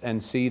cultures,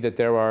 and see that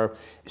there are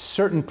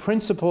certain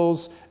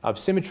principles of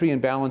symmetry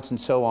and balance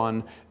and so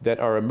on that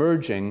are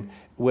emerging,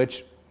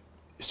 which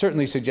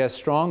certainly suggest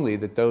strongly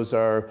that those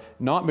are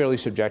not merely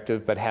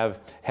subjective, but have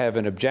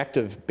an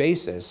objective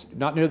basis,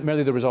 not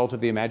merely the result of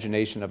the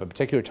imagination of a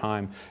particular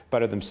time,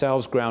 but are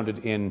themselves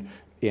grounded in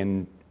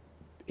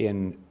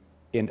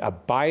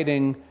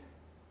abiding,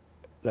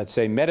 let's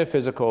say,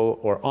 metaphysical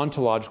or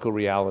ontological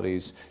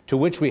realities to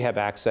which we have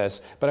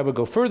access. But I would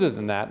go further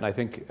than that, and I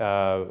think,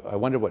 I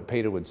wonder what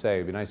Pater would say.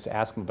 It'd be nice to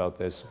ask him about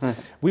this.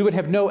 We would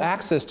have no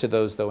access to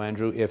those, though,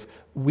 Andrew, if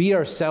we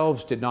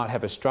ourselves did not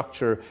have a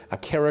structure, a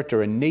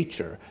character, a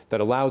nature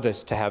that allowed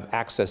us to have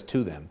access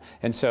to them.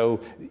 And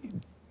so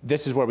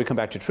this is where we come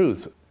back to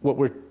truth. What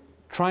we're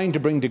trying to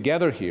bring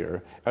together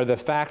here are the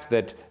fact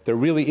that there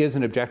really is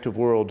an objective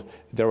world.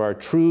 There are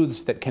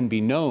truths that can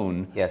be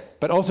known, yes,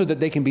 but also that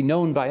they can be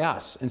known by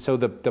us. And so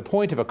the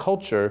point of a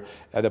culture,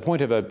 the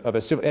point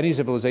of any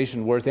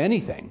civilization worth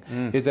anything,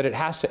 is that it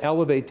has to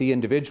elevate the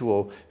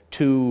individual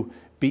to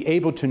be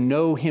able to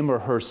know him or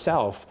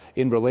herself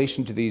in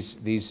relation to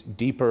these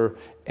deeper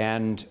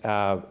and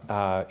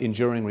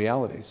enduring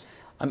realities.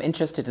 I'm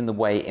interested in the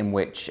way in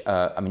which,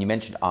 I mean, you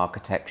mentioned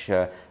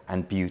architecture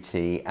and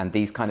beauty and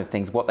these kind of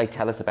things, what they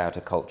tell us about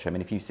a culture. I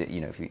mean, if you see,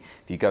 if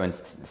you go and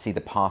see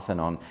the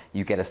Parthenon,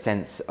 you get a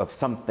sense of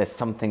there's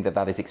something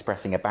that is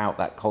expressing about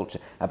that culture,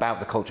 about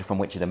the culture from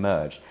which it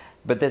emerged.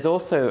 But there's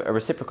also a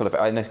reciprocal of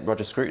it. I know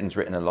Roger Scruton's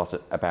written a lot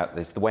about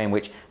this, the way in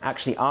which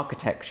actually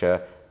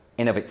architecture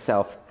in of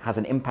itself has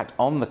an impact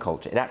on the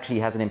culture. It actually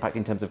has an impact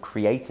in terms of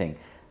creating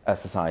a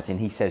society.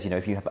 And he says,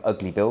 if you have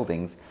ugly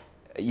buildings,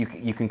 you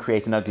can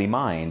create an ugly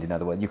mind. In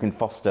other words, you can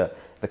foster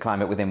the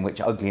climate within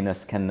which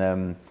ugliness can,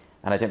 and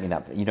I don't mean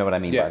that, you know what I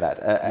mean by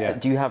that.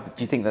 Do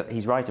you think that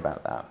he's right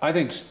about that? I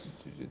think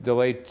the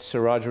late Sir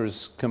Roger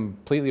is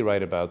completely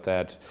right about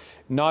that.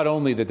 Not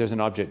only that there's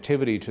an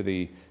objectivity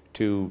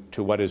to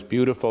what is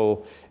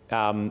beautiful,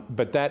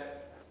 but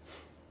that,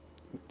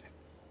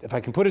 if I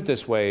can put it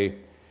this way,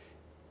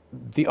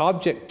 the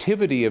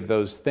objectivity of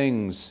those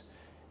things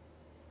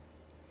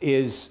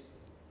is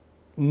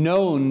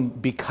known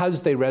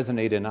because they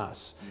resonate in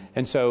us.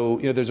 And so,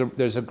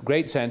 there's a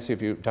great sense,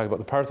 if you talk about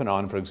the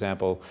Parthenon, for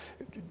example,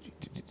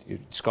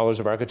 scholars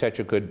of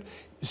architecture could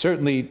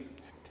certainly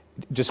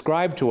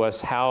describe to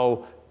us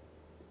how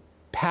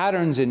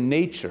patterns in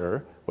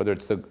nature, whether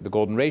it's the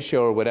golden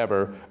ratio or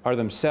whatever, are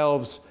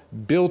themselves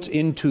built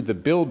into the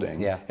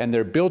building, and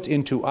they're built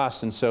into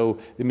us. And so,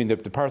 I mean, the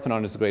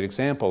Parthenon is a great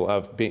example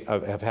of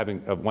having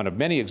one of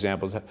many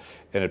examples,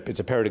 and it's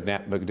a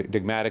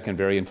paradigmatic and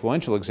very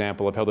influential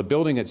example of how the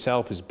building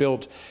itself is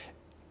built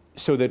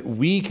so that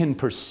we can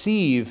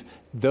perceive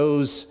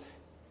those,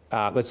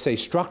 let's say,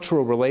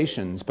 structural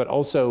relations, but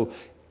also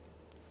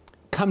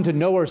come to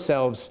know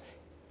ourselves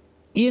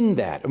in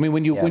that. I mean,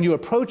 when you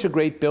approach a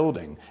great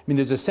building, I mean,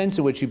 there's a sense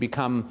in which you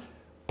become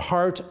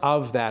part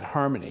of that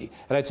harmony.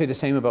 And I'd say the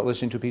same about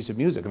listening to a piece of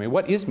music. I mean,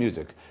 what is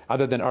music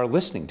other than our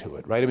listening to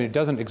it, right? I mean, it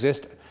doesn't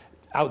exist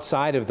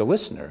outside of the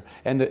listener,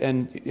 and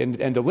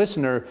the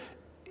listener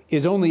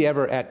is only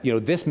ever at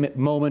this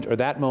moment or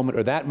that moment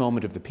or that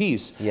moment of the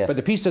piece. Yes. But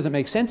the piece doesn't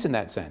make sense in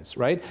that sense,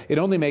 right? It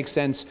only makes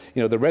sense.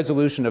 The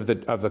resolution of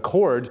the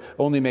chord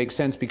only makes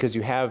sense because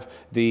you have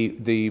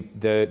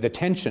the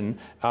tension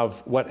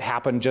of what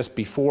happened just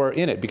before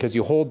in it, because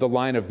you hold the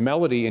line of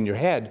melody in your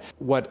head.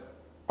 What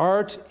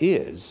art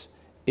is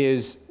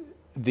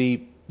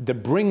the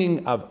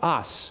bringing of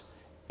us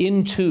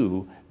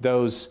into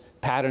those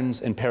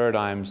patterns and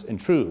paradigms and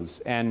truths.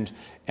 And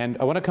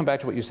I want to come back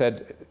to what you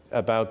said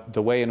about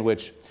the way in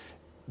which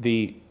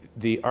the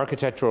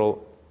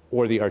architectural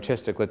or the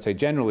artistic, let's say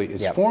generally,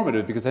 is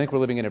formative, because I think we're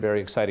living in a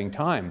very exciting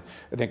time.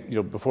 I think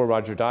before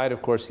Roger died,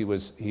 of course,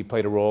 he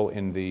played a role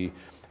in the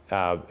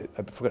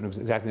I've forgotten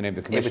exactly the name of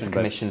the commission. It was the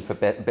Commission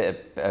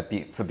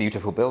for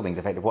Beautiful Buildings,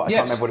 effectively. I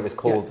can't remember what it was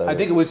called, though. I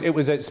think it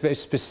was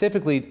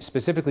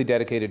specifically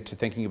dedicated to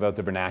thinking about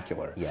the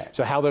vernacular.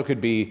 So how there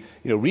could be,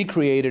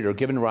 recreated or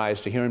given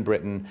rise to, here in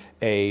Britain,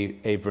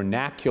 a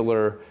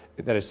vernacular,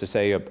 that is to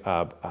say,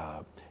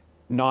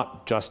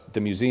 not just the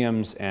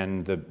museums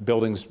and the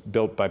buildings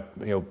built by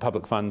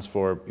public funds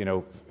for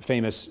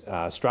famous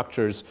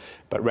structures,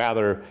 but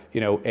rather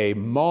a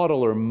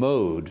model or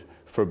mode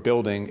for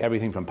building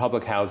everything from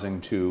public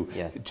housing to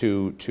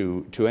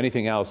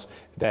anything else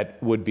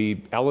that would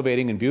be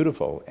elevating and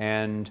beautiful.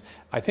 And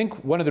I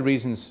think one of the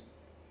reasons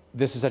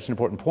this is such an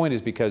important point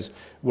is because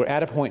we're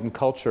at a point in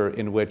culture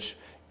in which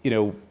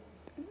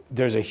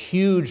there's a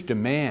huge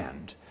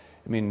demand.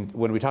 I mean,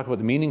 when we talk about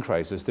the meaning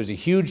crisis, there's a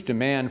huge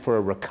demand for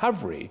a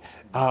recovery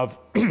of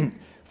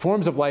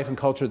forms of life and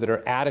culture that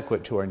are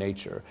adequate to our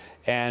nature.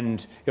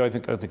 And I don't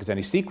think it's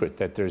any secret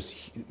that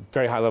there's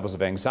very high levels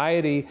of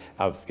anxiety,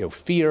 of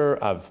fear,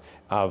 of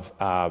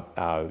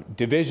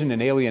division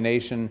and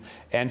alienation.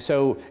 And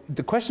so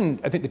the question,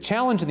 I think the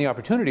challenge and the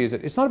opportunity is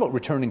that it's not about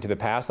returning to the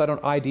past. I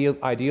don't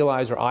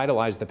idealize or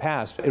idolize the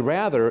past.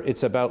 Rather,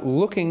 it's about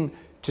looking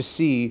to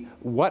see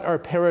what are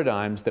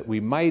paradigms that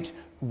we might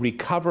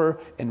recover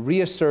and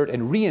reassert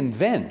and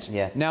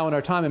reinvent now in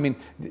our time. I mean,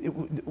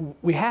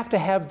 we have to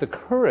have the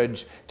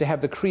courage to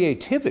have the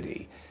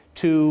creativity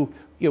to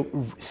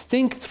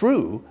think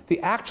through the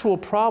actual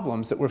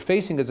problems that we're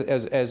facing as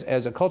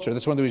a culture.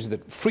 That's one of the reasons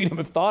that freedom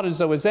of thought is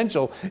so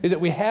essential, is that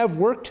we have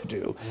work to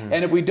do.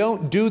 And if we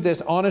don't do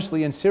this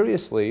honestly and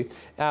seriously,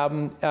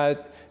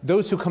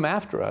 those who come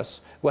after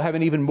us will have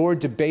an even more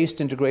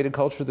debased and degraded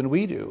culture than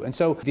we do. And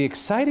so the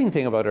exciting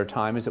thing about our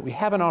time is that we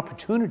have an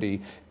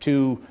opportunity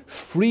to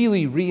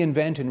freely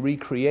reinvent and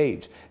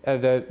recreate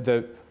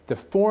the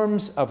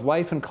forms of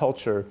life and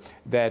culture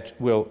that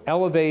will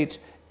elevate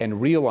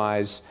and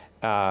realize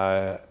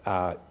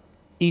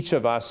each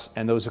of us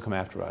and those who come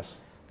after us.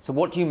 So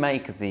what do you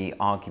make of the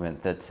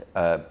argument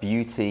that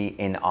beauty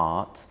in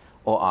art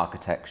or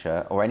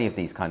architecture or any of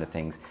these kind of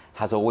things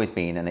has always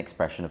been an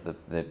expression of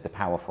the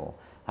powerful,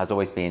 has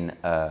always been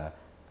a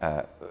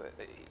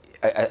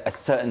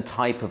certain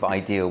type of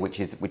ideal which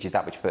is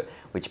that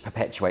which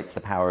perpetuates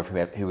the power of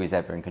who is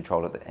ever in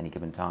control at any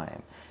given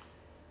time?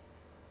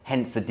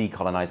 Hence the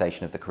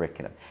decolonization of the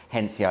curriculum.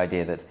 Hence the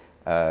idea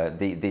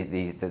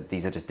that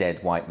these are just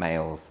dead white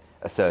males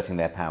asserting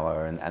their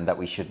power, and that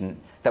we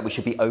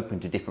should be open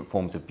to different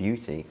forms of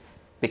beauty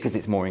because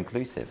it's more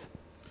inclusive.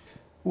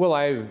 Well,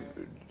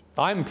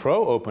 I'm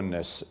pro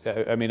openness.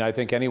 I mean, I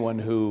think anyone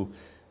who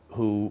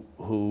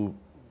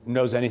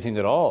knows anything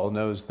at all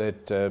knows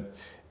that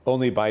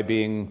only by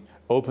being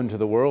open to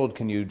the world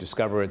can you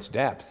discover its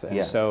depth.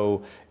 And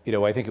so,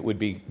 I think it would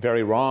be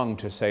very wrong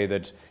to say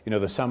that,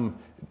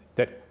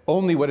 that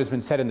only what has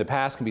been said in the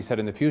past can be said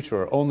in the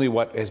future, or only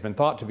what has been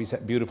thought to be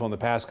beautiful in the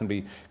past can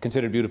be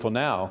considered beautiful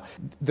now.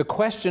 The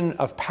question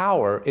of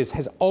power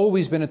has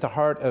always been at the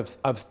heart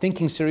of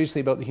thinking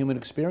seriously about the human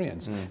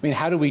experience. I mean,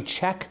 how do we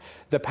check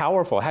the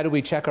powerful? How do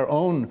we check our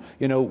own,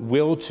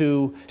 will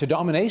to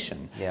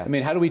domination? I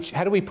mean, how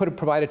do we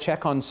provide a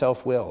check on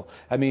self-will?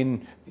 I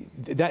mean,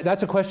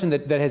 that's a question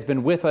that has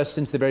been with us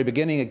since the very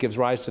beginning. It gives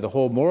rise to the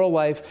whole moral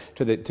life,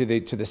 to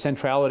the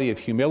centrality of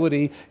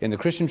humility in the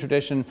Christian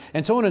tradition,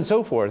 and so on and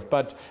so forth.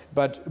 But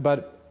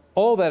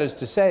all that is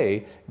to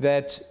say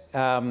that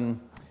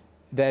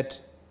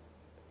that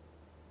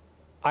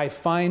I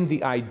find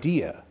the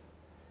idea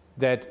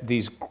that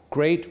these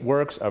great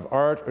works of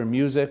art or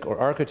music or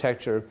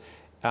architecture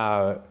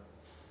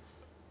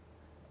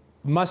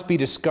must be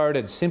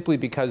discarded simply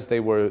because they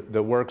were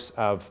the works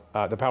of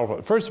the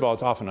powerful. First of all,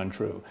 it's often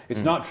untrue.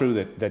 It's not true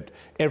that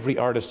every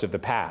artist of the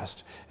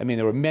past, I mean,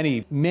 there were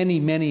many, many,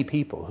 many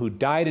people who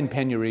died in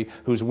penury,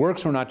 whose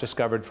works were not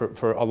discovered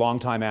for a long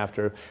time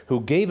after, who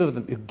gave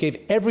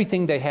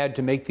everything they had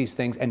to make these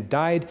things and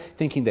died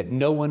thinking that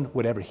no one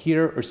would ever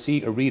hear or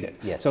see or read it.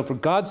 Yes. So for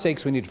God's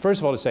sakes, we need,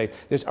 first of all, to say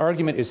this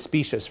argument is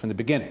specious from the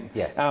beginning.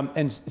 Yes.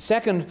 And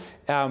second,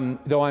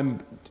 though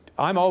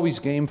I'm always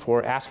game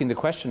for asking the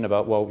question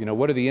about, well,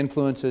 what are the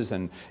influences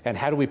and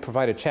how do we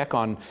provide a check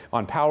on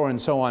power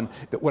and so on.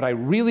 That what I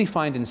really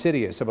find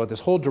insidious about this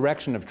whole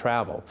direction of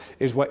travel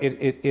is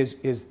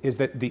is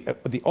that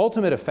the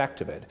ultimate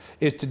effect of it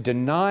is to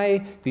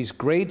deny these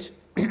great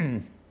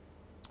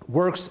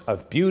works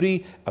of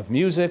beauty, of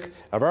music,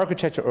 of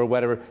architecture, or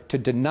whatever, to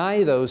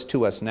deny those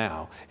to us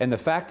now. And the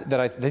fact that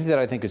I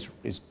think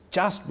is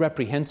just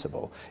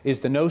reprehensible is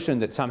the notion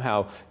that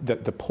somehow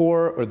the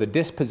poor or the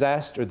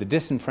dispossessed or the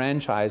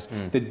disenfranchised,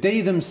 that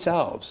they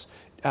themselves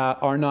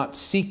are not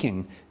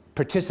seeking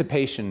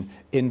participation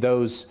in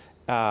those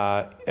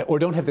or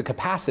don't have the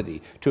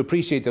capacity to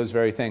appreciate those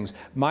very things.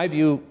 My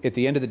view at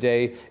the end of the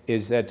day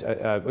is that,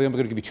 I'm going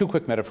to give you two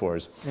quick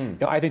metaphors.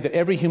 I think that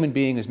every human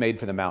being is made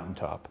for the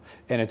mountaintop.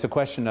 And it's a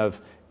question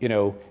of,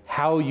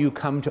 how you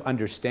come to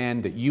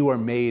understand that you are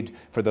made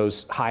for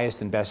those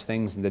highest and best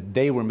things and that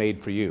they were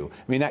made for you.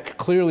 I mean, that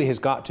clearly has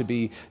got to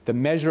be the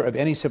measure of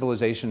any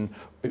civilization,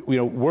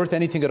 worth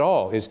anything at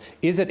all, is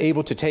it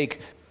able to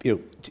take,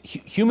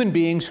 human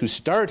beings who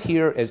start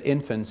here as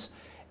infants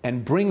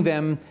and bring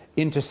them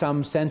into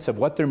some sense of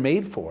what they're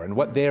made for and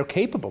what they're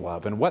capable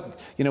of, and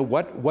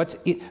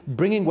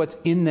bringing what's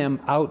in them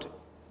out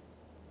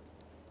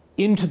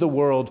into the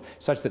world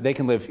such that they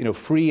can live,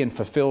 free and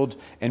fulfilled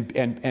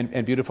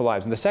and beautiful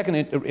lives. And the second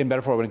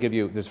metaphor I want to give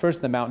you, this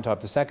first the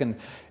mountaintop. The second,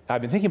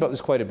 I've been thinking about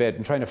this quite a bit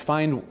and trying to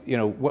find,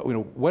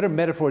 what are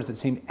metaphors that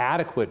seem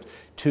adequate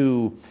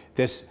to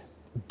this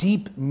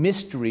deep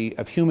mystery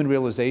of human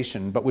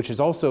realization, but which is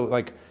also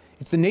like,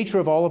 it's the nature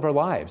of all of our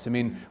lives. I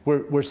mean,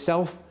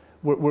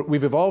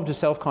 we've evolved as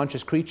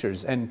self-conscious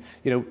creatures, and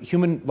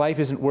human life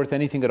isn't worth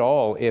anything at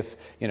all if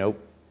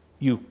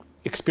you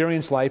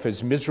experience life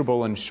as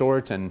miserable and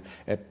short and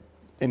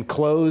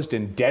enclosed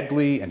and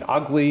deadly and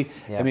ugly.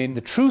 Yeah. I mean,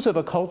 the truth of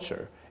a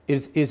culture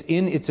is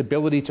in its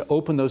ability to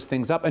open those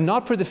things up, and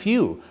not for the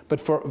few, but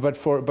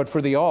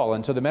for the all.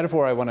 And so the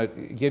metaphor I want to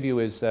give you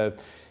is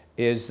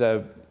there's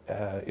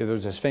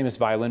this famous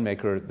violin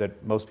maker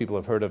that most people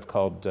have heard of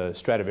called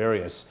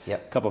Stradivarius.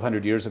 Yep. A couple of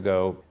hundred years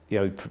ago,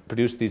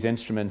 produced these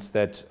instruments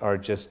that are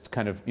just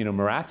kind of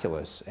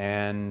miraculous.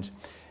 And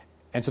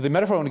so the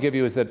metaphor I want to give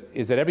you is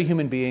that every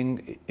human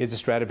being is a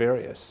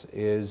Stradivarius,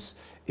 is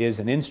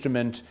an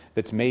instrument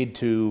that's made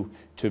to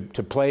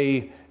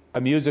play a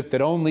music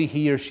that only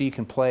he or she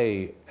can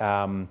play.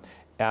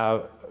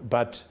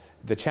 But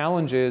the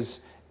challenge is,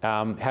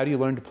 how do you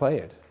learn to play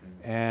it?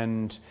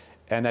 And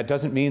that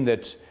doesn't mean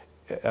that.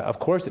 Of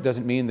course, it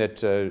doesn't mean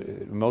that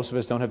most of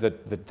us don't have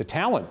the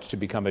talent to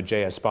become a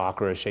J.S. Bach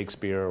or a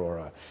Shakespeare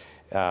or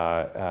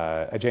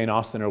a Jane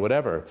Austen or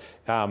whatever.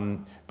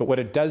 But what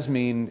it does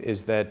mean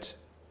is that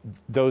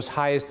those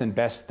highest and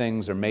best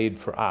things are made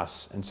for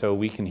us, and so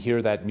we can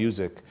hear that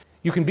music.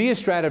 You can be a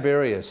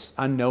Stradivarius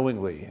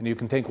unknowingly, and you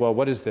can think, well,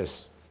 what is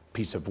this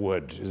piece of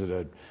wood?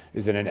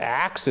 Is it an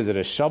axe? Is it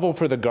a shovel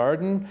for the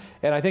garden?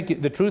 And I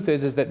think the truth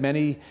is that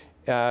many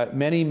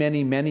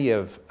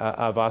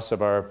of us,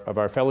 of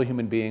our fellow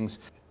human beings,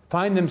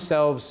 find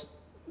themselves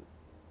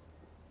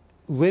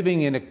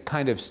living in a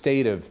kind of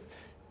state of,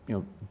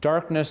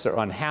 darkness or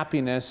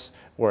unhappiness,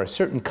 or a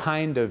certain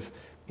kind of,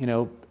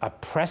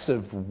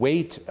 oppressive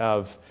weight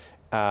of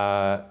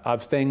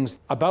things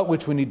about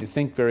which we need to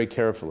think very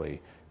carefully,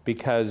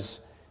 because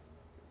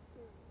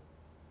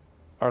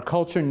our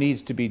culture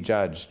needs to be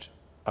judged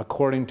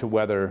according to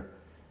whether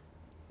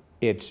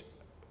it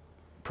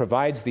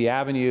provides the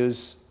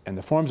avenues and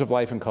the forms of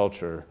life and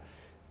culture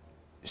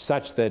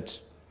such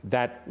that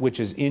that which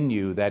is in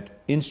you, that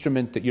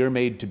instrument that you're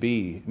made to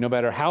be, no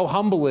matter how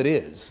humble it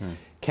is,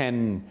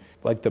 can,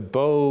 like the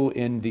bow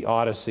in the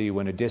Odyssey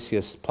when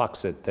Odysseus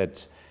plucks it,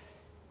 that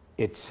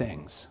it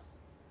sings.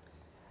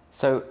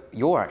 So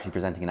you're actually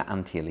presenting an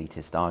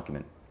anti-elitist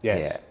argument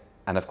Yes. here.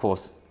 And of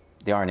course,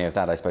 the irony of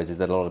that, I suppose, is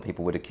that a lot of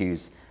people would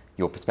accuse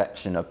your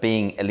perception of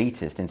being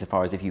elitist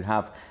insofar as if you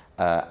have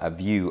a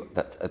view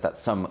that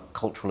some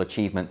cultural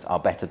achievements are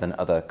better than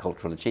other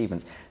cultural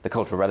achievements. The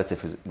cultural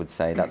relativist would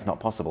say that's not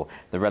possible.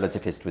 The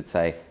relativist would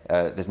say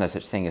there's no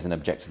such thing as an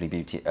objectively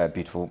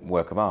beautiful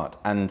work of art.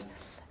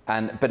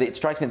 But it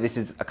strikes me that this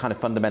is a kind of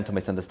fundamental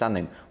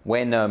misunderstanding.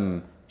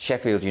 When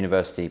Sheffield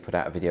University put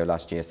out a video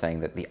last year saying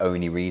that the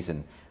only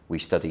reason we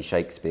study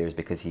Shakespeare is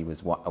because he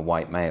was a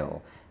white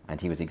male and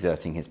he was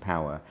exerting his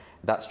power,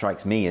 that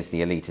strikes me as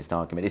the elitist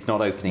argument. It's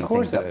not opening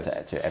things up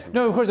to everyone.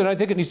 No, of course, and I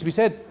think it needs to be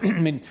said. I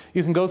mean,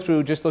 you can go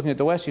through, just looking at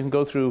the West, you can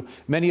go through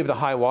many of the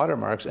high water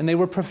marks, and they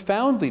were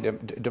profoundly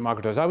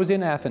democratized. I was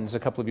in Athens a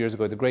couple of years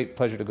ago, the great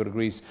pleasure to go to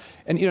Greece,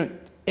 and you know,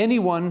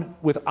 anyone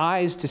with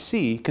eyes to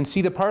see can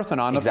see the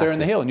Parthenon up there in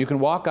the hill, and you can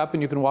walk up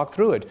and you can walk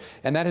through it.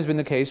 And that has been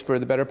the case for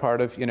the better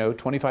part of,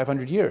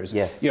 2,500 years.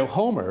 Yes.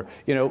 Homer,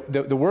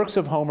 the works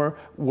of Homer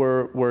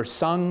were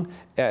sung,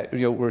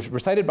 were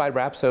recited by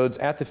rhapsodes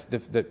at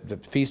the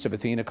feast of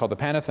Athena called the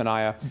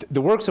Panathenaea.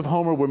 The works of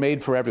Homer were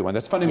made for everyone.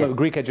 That's funny what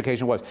Greek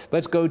education was.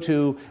 Let's go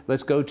to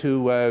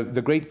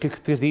the great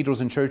cathedrals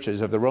and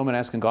churches of the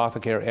Romanesque and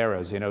Gothic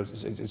eras.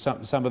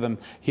 Some of them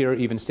here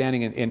even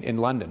standing in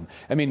London.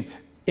 I mean,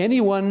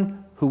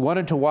 anyone who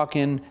wanted to walk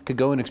in could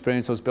go and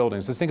experience those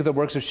buildings. Let's think of the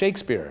works of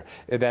Shakespeare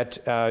that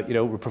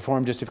were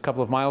performed just a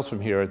couple of miles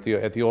from here at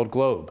the Old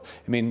Globe.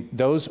 I mean,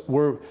 those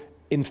were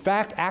in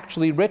fact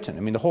actually written.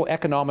 I mean, the whole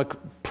economic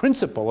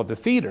principle of the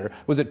theater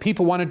was that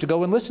people wanted to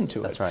go and listen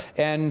to it. That's right.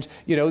 And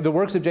the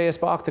works of J.S.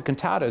 Bach, the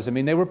cantatas, I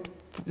mean, they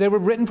were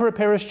written for a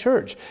parish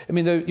church. I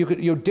mean,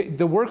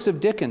 the works of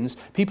Dickens,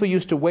 people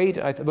used to wait.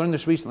 I learned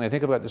this recently. I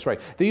think about this right.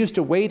 They used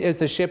to wait as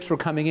the ships were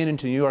coming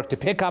into New York to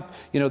pick up,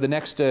 the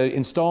next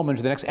installment,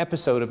 or the next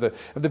episode of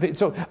the.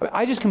 So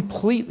I just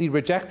completely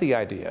reject the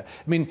idea.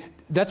 I mean,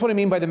 that's what I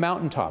mean by the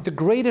mountaintop. The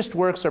greatest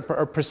works are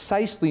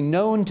precisely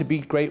known to be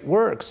great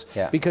works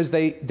because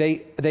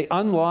they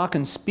unlock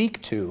and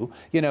speak to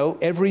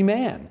every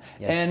man.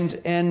 Yes.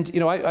 And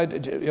I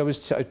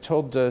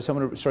told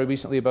someone a story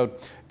recently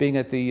about being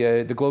at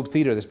the Globe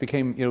Theater. This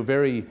became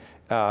very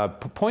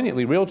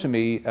poignantly real to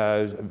me.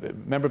 A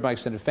member of my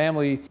extended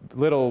family,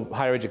 little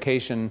higher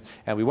education,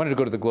 and we wanted to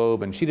go to the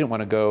Globe, and she didn't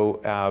want to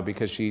go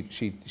because she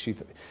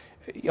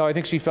I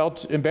think she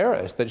felt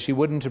embarrassed that she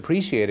wouldn't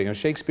appreciate it.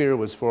 Shakespeare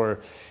was for,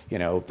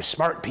 the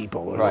smart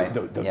people, or right.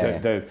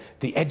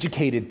 the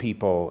educated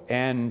people.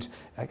 And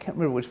I can't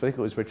remember which, I think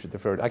it was Richard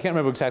III. I can't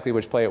remember exactly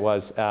which play it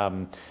was.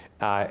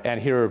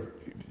 And here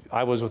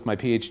I was with my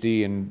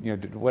PhD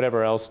and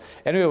whatever else.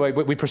 Anyway,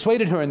 we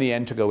persuaded her in the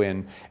end to go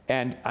in,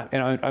 and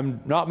I'm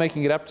not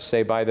making it up to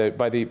say by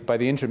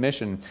the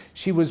intermission,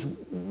 she was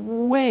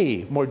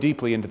way more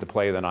deeply into the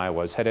play than I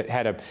was. Had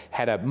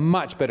a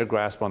much better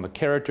grasp on the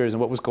characters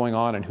and what was going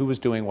on and who was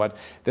doing what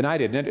than I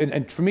did.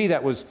 And for me,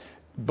 that was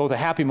both a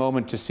happy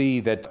moment to see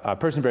that a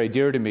person very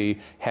dear to me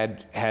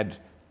had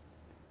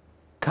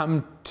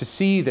come to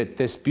see that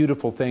this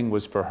beautiful thing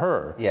was for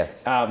her.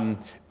 Yes.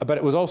 But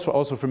it was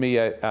also for me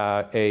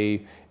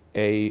an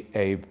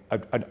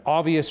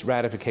obvious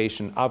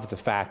ratification of the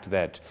fact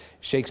that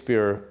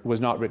Shakespeare was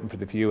not written for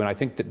the few. And I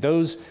think that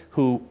those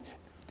who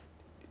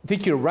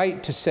think you're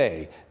right to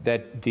say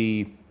that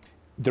the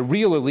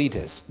real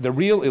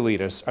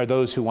elitists are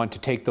those who want to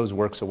take those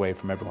works away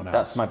from everyone else.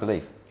 That's my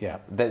belief. Yeah.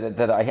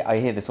 That I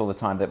hear this all the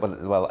time, that,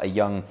 well, a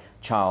young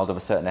child of a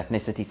certain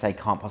ethnicity, say,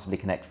 can't possibly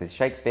connect with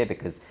Shakespeare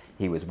because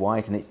he was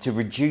white, and it's to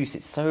reduce,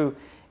 it's so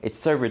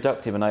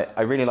reductive, and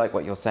I really like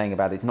what you're saying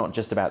about it's not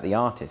just about the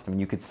artist. I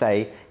mean, you could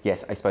say,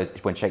 yes, I suppose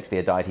when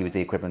Shakespeare died, he was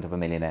the equivalent of a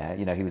millionaire.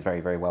 He was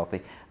very, very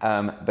wealthy.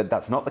 But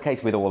that's not the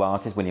case with all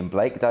artists. William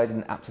Blake died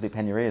in absolute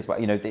penury as well.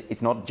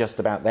 It's not just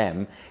about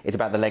them. It's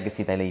about the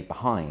legacy they leave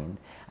behind.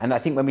 And I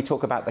think when we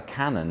talk about the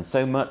canon,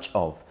 so much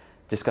of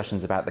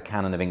discussions about the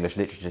canon of English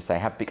literature, say,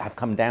 have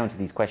come down to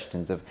these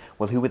questions of,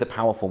 well, who were the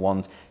powerful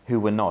ones, who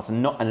were not,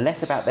 and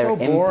less about their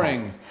impact.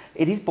 Boring.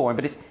 It is boring,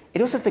 but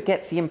it also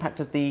forgets the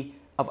impact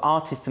of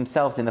artists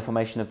themselves in the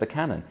formation of the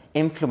canon,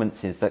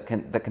 influences that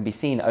can be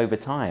seen over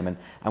time,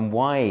 and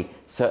why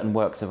certain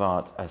works of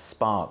art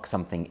spark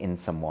something in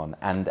someone,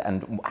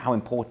 and how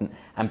important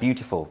and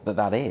beautiful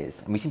that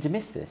is. And we seem to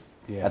miss this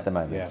at the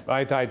moment. Yeah,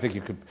 I think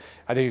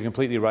you're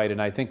completely right,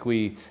 and I think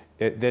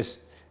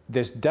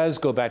this does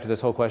go back to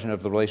this whole question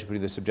of the relationship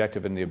between the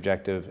subjective and the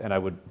objective. And I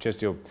would just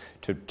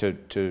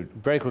to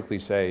very quickly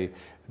say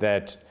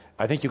that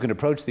I think you can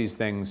approach these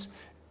things,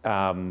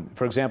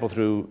 for example,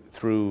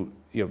 through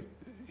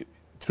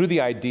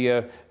the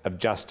idea of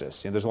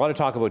justice. There's a lot of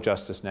talk about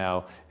justice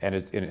now, and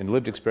in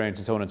lived experience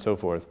and so on and so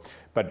forth.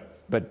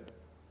 But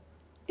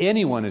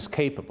anyone is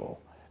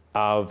capable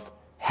of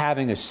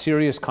having a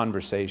serious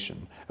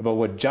conversation about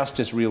what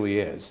justice really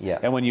is. Yeah.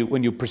 And when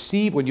you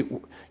perceive,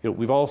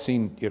 we've all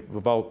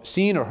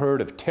seen or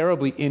heard of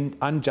terribly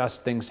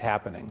unjust things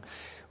happening.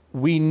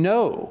 We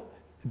know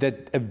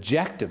that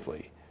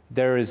objectively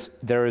there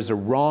is a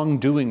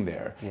wrongdoing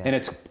there, yeah. and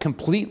it's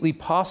completely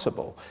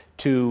possible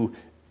to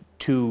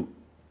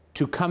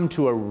come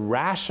to a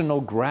rational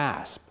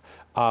grasp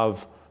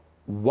of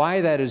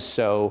why that is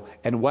so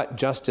and what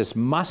justice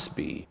must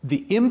be.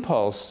 The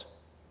impulse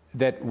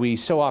that we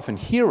so often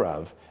hear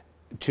of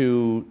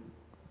to,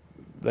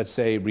 let's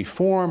say,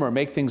 reform or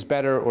make things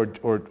better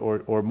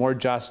or more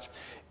just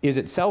is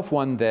itself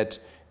one that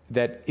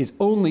is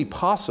only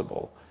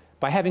possible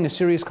by having a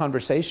serious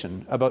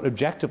conversation about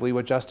objectively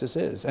what justice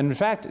is. And in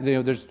fact, we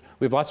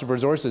have lots of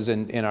resources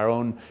in our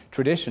own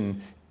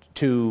tradition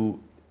to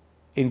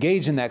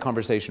engage in that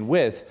conversation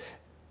with,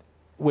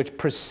 which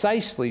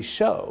precisely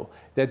show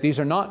that these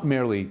are not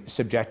merely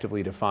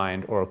subjectively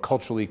defined or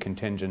culturally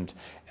contingent.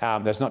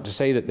 That's not to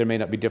say that there may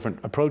not be different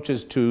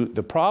approaches to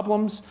the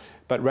problems,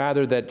 but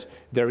rather that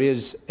there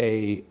is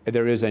a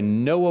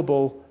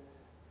knowable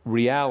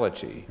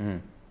reality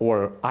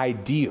or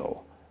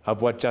ideal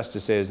of what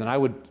justice is. And I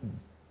would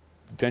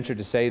venture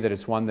to say that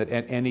it's one that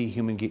any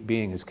human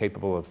being is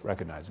capable of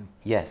recognizing.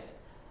 Yes.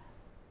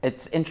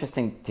 It's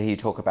interesting to hear you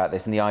talk about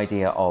this and the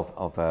idea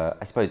of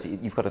I suppose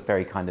you've got a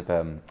very kind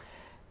of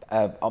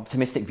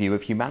optimistic view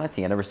of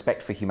humanity and a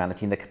respect for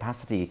humanity and the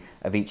capacity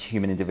of each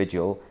human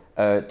individual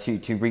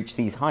to reach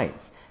these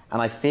heights. And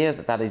I fear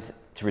that is,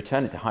 to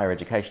return it to higher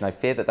education, I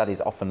fear that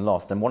is often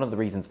lost. And one of the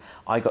reasons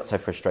I got so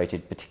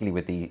frustrated, particularly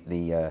with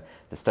the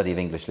study of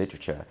English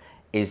literature,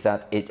 is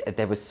that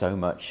there was so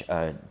much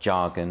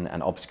jargon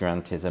and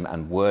obscurantism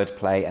and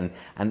wordplay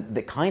and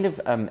the kind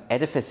of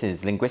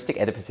linguistic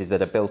edifices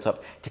that are built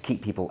up to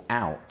keep people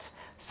out.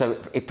 So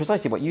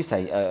precisely what you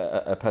say,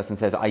 a person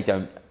says,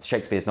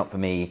 Shakespeare's not for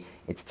me,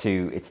 it's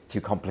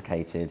too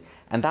complicated.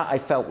 And that I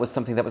felt was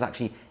something that was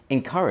actually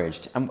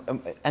encouraged.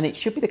 And it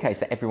should be the case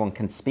that everyone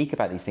can speak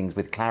about these things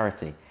with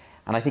clarity.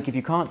 And I think if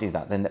you can't do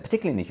that, then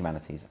particularly in the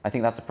humanities, I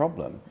think that's a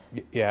problem.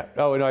 Yeah,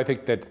 oh no, I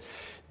think that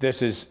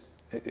this is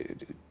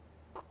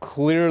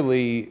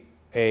clearly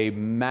a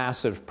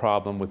massive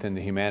problem within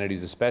the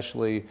humanities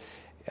especially,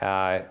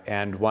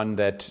 and one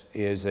that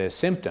is a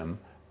symptom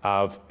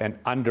of an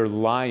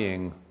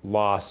underlying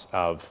loss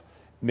of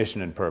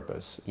mission and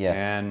purpose. Yes.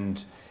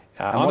 And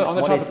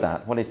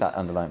what is that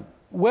underlying?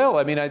 Well,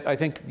 I mean, I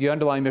think the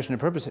underlying mission and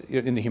purpose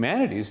in the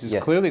humanities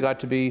has clearly got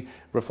to be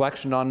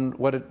reflection on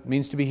what it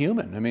means to be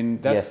human. I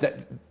mean,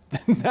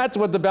 that's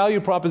what the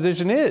value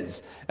proposition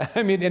is.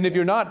 I mean, and if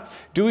you're not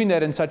doing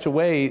that in such a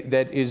way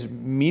that is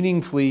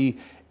meaningfully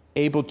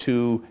able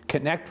to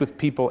connect with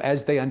people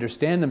as they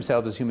understand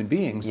themselves as human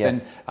beings,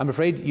 then I'm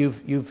afraid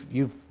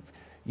you've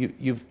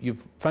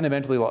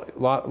fundamentally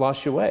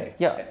lost your way.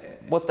 Yeah.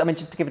 Well, I mean,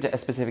 just to give it a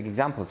specific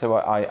example. So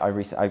I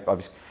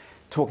was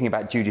talking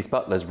about Judith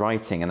Butler's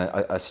writing, and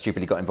I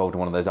stupidly got involved in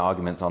one of those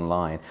arguments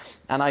online.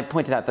 And I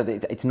pointed out that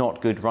it's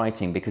not good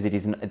writing because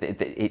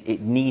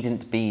it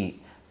needn't be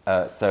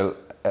so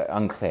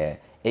unclear.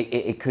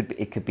 It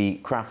could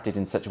be crafted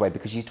in such a way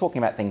because she's talking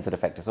about things that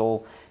affect us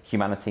all: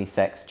 humanity,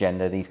 sex,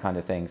 gender, these kind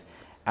of things.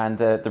 And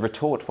the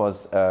retort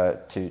was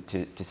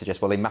to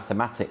suggest, well, in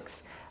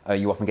mathematics,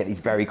 you often get these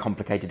very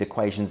complicated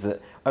equations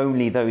that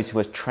only those who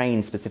are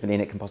trained specifically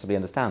in it can possibly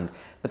understand.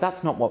 But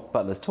that's not what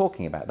Butler's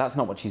talking about. That's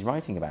not what she's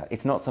writing about.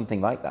 It's not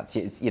something like that.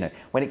 It's,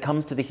 when it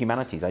comes to the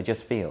humanities, I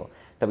just feel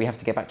that we have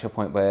to get back to a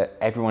point where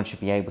everyone should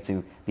be able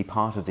to be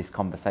part of this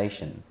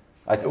conversation.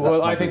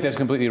 I think that's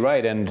completely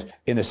right. And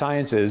in the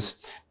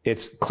sciences,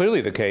 it's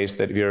clearly the case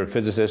that if you're a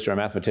physicist or a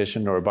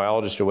mathematician or a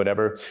biologist or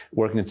whatever,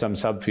 working in some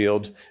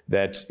subfield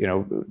that,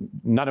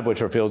 none of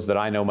which are fields that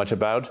I know much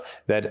about,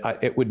 that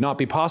it would not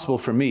be possible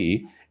for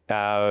me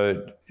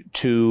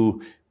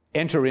to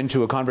enter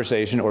into a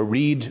conversation or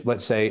read,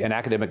 let's say, an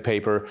academic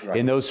paper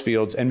in those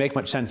fields and make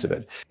much sense of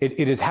it.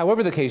 It is,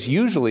 however, the case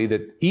usually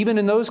that even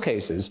in those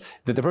cases,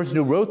 that the person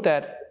who wrote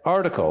that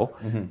article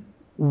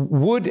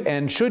would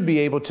and should be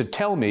able to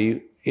tell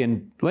me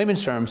in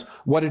layman's terms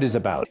what it is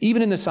about.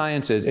 Even in the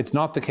sciences, it's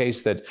not the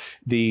case that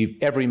the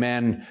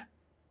everyman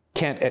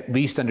can't at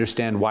least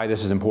understand why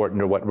this is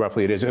important or what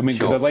roughly it is. I mean,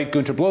 the late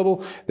Günter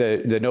Blobel,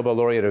 the Nobel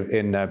laureate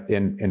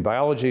in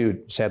biology, who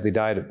sadly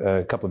died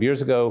a couple of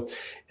years ago,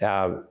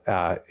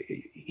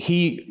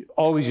 he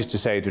always used to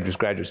say to his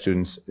graduate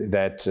students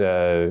that,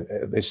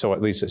 so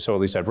at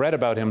least I've read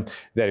about him,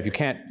 that if you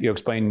can't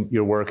explain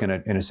your work in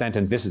a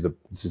sentence, this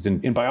is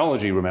in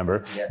biology,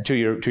 remember, to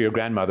your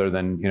grandmother,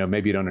 then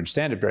maybe you don't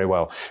understand it very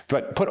well.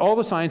 But put all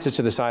the sciences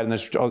to the side and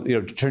let's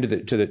turn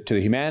to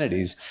the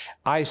humanities.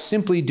 I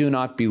simply do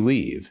not believe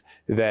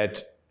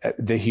that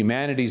the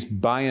humanities,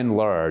 by and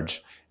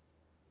large,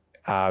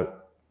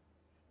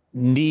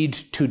 need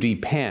to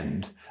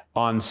depend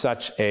on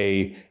such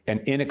an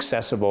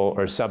inaccessible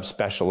or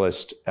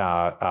subspecialist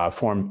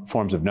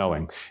forms of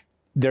knowing.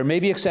 There may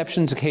be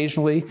exceptions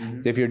occasionally.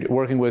 If you're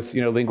working with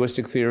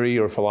linguistic theory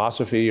or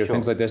philosophy or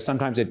things like this,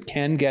 sometimes it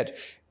can get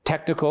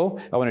technical.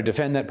 I want to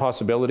defend that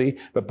possibility.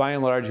 But by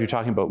and large, if you're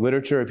talking about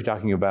literature, if you're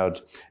talking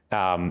about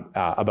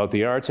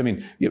the arts, I mean,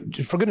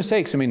 for goodness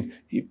sakes, I mean,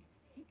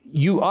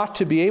 you ought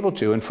to be able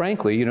to, and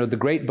frankly, you know,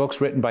 the great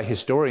books written by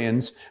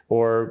historians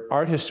or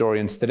art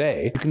historians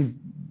today, you can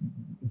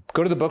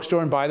go to the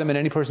bookstore and buy them, and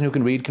any person who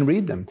can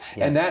read them.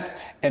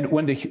 Yes. And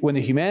when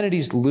the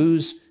humanities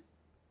lose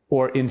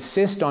or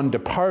insist on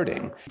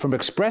departing from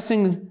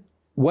expressing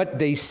what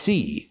they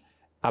see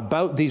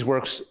about these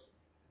works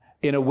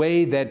in a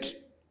way that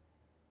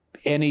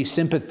any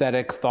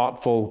sympathetic,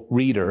 thoughtful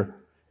reader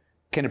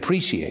can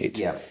appreciate,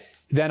 yeah,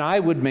 then I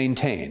would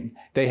maintain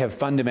they have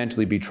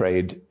fundamentally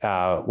betrayed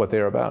what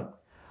they're about.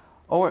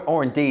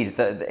 Or indeed,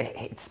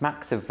 it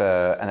smacks of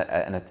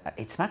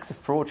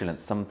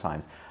fraudulence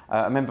sometimes.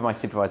 I remember my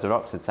supervisor at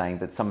Oxford saying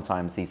that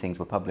sometimes these things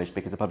were published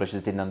because the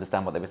publishers didn't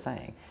understand what they were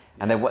saying,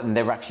 and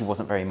there actually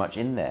wasn't very much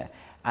in there.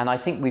 And I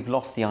think we've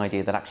lost the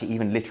idea that actually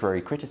even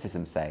literary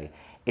criticism, say,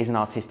 is an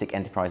artistic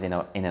enterprise in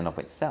and of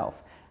itself.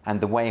 And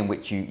the way in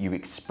which you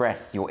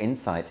express your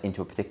insights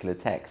into a particular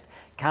text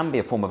can be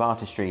a form of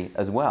artistry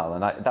as well.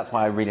 And that's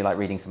why I really like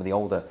reading some of the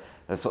older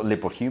sort of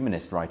liberal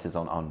humanist writers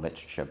on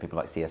literature, people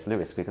like C.S.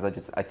 Lewis, because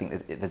I think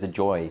there's a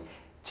joy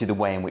to the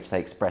way in which they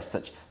express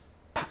such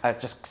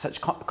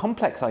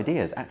complex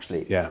ideas,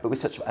 actually, yeah, but with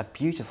such a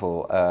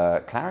beautiful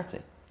clarity.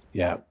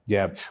 Yeah,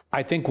 yeah.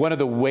 I think one of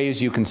the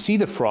ways you can see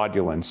the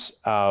fraudulence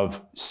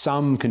of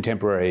some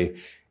contemporary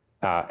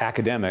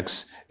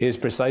academics is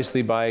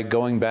precisely by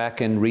going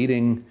back and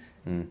reading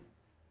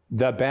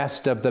the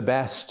best of the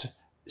best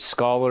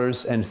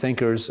scholars and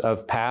thinkers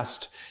of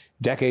past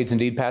decades,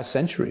 indeed past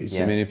centuries.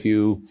 Yes. I mean, if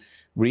you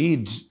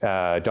read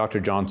Dr.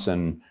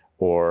 Johnson,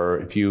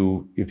 or if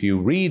you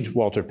read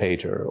Walter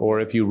Pater, or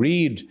if you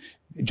read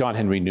John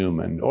Henry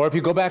Newman, or if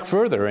you go back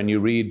further and you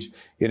read,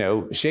 you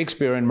know,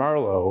 Shakespeare and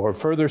Marlowe, or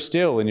further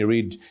still and you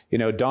read, you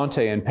know,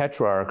 Dante and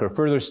Petrarch, or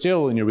further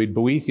still and you read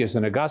Boethius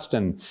and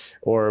Augustine,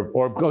 or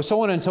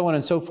so on and so on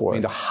and so forth. I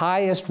mean, the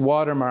highest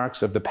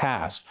watermarks of the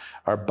past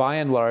are by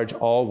and large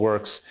all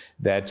works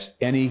that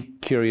any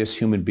curious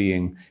human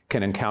being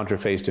can encounter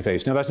face to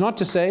face. Now, that's not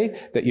to say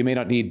that you may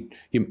not need,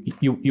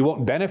 you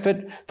won't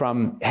benefit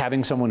from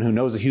having someone who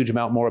knows a huge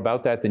amount more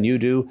about that than you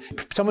do.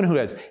 Someone who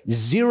has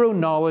zero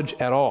knowledge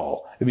at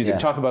all. I mean,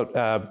 talk about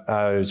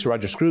Sir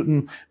Roger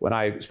Scruton. When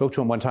I spoke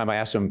to him one time, I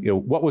asked him, you know,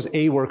 what was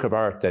a work of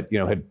art that, you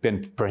know, had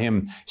been for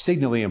him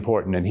signally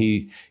important, and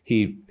he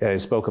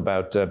spoke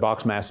about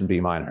Bach's Mass in B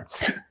minor,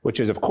 which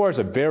is, of course,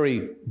 a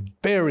very,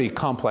 very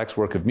complex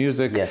work of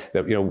music. Yes.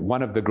 That, you know,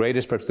 one of the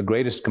greatest, perhaps the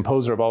greatest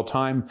composer of all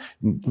time,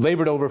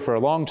 labored over for a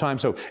long time.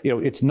 So, you know,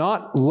 it's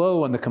not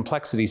low on the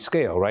complexity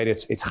scale, right?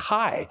 It's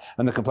high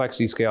on the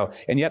complexity scale,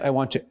 and yet I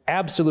want to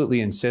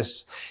absolutely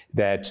insist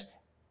that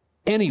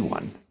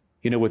anyone,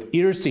 you know, with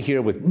ears to hear,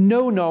 with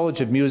no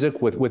knowledge of music,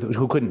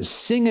 who couldn't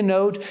sing a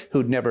note,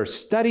 who'd never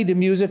studied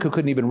music, who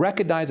couldn't even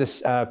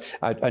recognize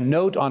a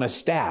note on a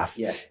staff,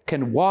 yeah,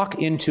 can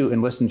walk into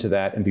and listen to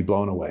that and be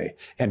blown away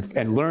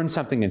and learn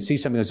something and see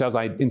something themselves.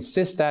 I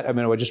insist that. I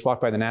mean, I just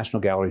walked by the National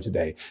Gallery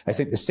today. I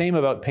think the same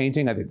about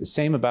painting. I think the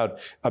same about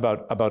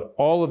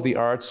all of the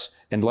arts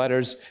and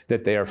letters,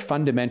 that they are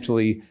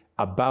fundamentally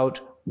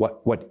about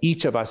what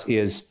each of us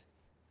is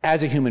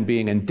as a human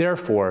being, and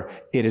therefore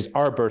it is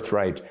our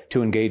birthright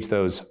to engage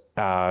those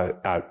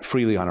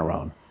freely on our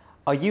own.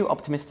 Are you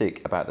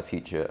optimistic about the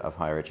future of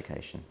higher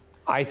education?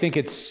 I think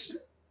it's,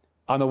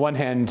 on the one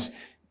hand,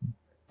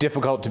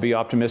 difficult to be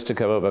optimistic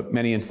about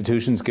many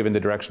institutions given the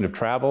direction of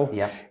travel,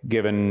 yeah,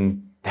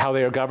 given how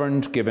they are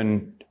governed,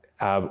 given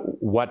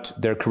what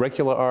their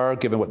curricula are,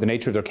 given what the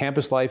nature of their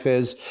campus life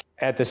is.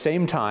 At the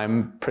same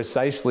time,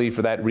 precisely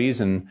for that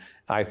reason,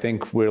 I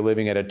think we're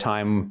living at a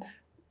time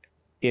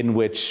in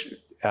which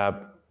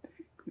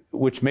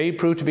may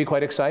prove to be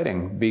quite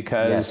exciting,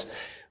 because yes,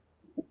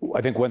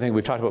 I think one thing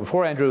we've talked about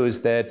before, Andrew,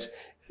 is that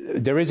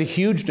there is a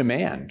huge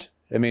demand.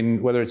 I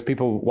mean, whether it's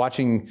people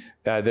watching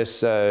this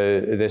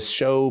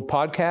show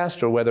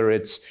podcast, or whether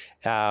it's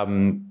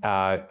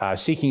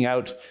seeking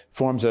out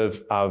forms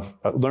of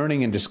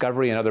learning and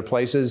discovery in other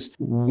places,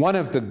 one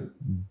of the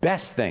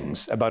best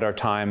things about our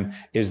time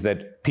is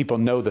that people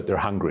know that they're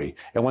hungry.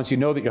 And once you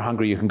know that you're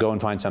hungry, you can go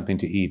and find something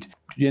to eat.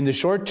 In the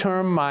short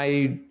term,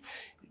 I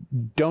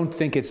don't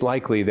think it's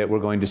likely that we're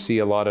going to see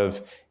a lot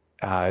of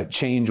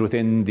change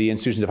within the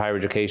institutions of higher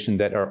education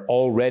that are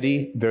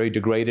already very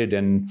degraded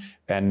and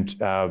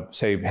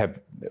say have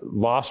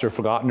lost or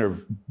forgotten or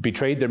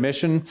betrayed their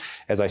mission.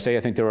 As I say, I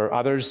think there are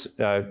others,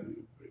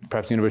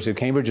 perhaps the University of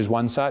Cambridge is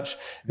one such,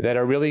 that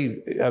are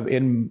really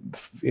in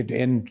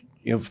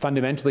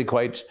fundamentally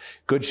quite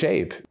good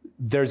shape.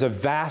 There's a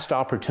vast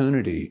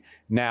opportunity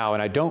now,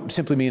 and I don't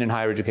simply mean in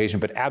higher education,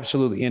 but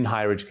absolutely in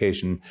higher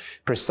education,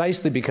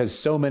 precisely because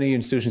so many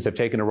institutions have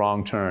taken a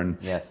wrong turn.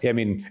 Yes. I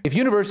mean, if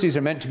universities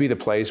are meant to be the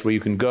place where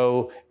you can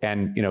go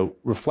and, you know,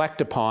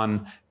 reflect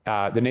upon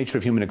the nature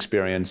of human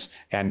experience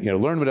and, you know,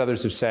 learn what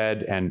others have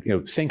said and, you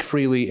know, think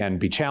freely and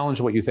be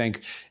challenged what you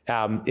think.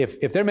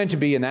 If they're meant to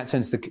be, in that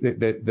sense,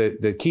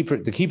 the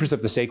keepers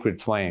of the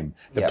sacred flame,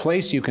 the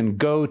place you can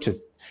go to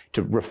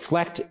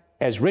reflect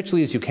as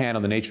richly as you can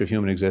on the nature of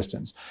human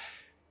existence.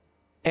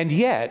 And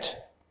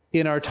yet,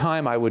 in our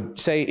time, I would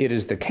say it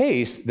is the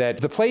case that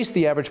the place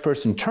the average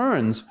person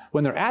turns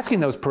when they're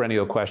asking those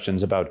perennial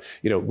questions about,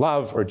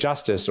 love or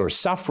justice or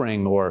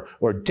suffering or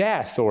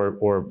death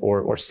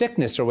or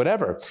sickness or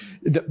whatever,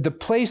 the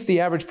place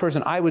the average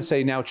person, I would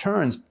say, now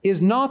turns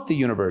is not the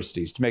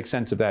universities to make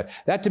sense of that.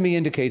 That to me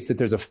indicates that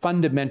there's a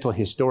fundamental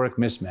historic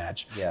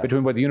mismatch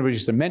between what the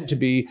universities are meant to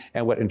be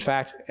and what, in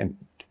fact, and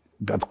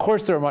of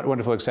course, there are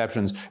wonderful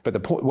exceptions,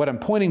 but what I'm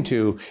pointing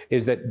to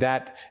is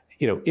that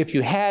if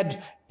you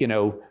had,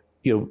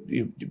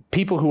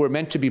 people who were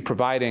meant to be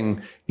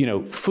providing,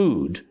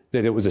 food,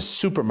 that it was a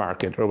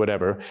supermarket or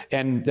whatever,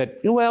 and that,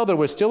 well, there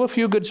were still a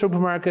few good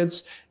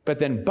supermarkets, but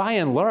then by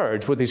and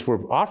large, what these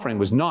were offering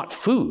was not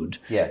food.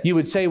 Yeah. You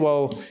would say,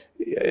 well,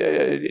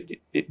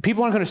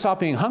 people aren't going to stop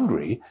being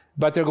hungry,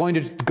 but they're going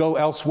to go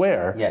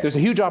elsewhere. Yes. There's a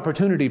huge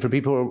opportunity for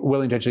people who are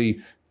willing to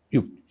actually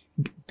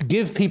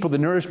give people the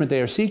nourishment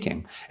they are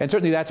seeking. And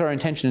certainly that's our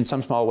intention in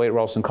some small way at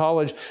Ralston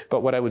College.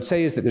 But what I would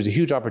say is that there's a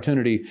huge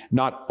opportunity,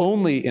 not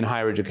only in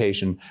higher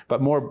education,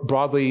 but more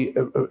broadly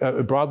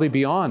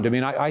beyond. I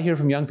mean, I hear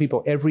from young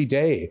people every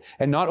day,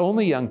 and not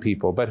only young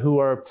people, but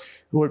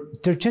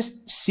they're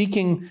just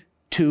seeking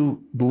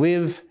to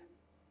live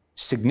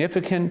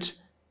significant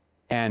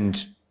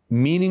and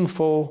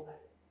meaningful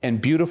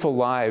and beautiful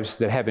lives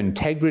that have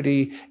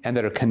integrity and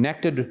that are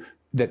connected,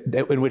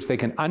 in which they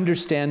can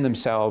understand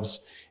themselves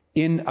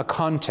in a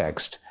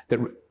context that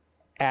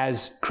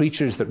as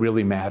creatures that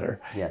really matter.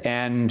 Yes.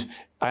 And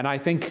I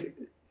think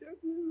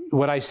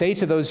what I say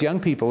to those young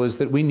people is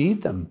that we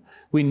need them.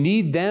 We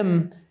need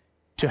them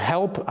to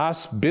help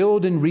us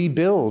build and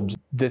rebuild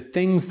the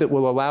things that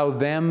will allow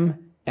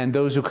them and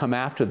those who come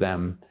after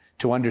them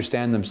to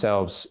understand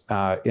themselves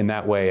in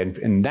that way. And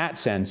in that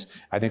sense,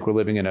 I think we're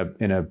living in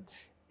an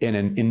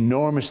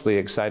enormously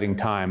exciting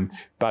time.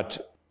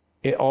 But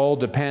it all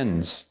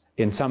depends,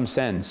 in some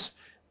sense,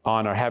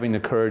 on our having the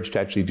courage to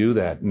actually do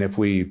that. And if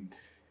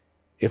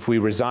we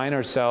resign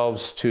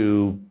ourselves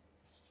to,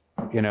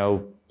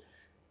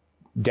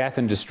 death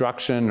and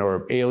destruction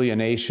or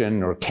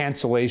alienation or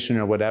cancellation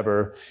or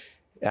whatever,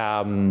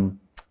 we'll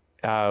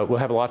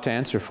have a lot to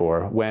answer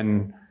for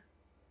when,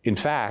 in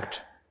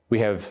fact, we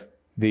have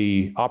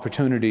the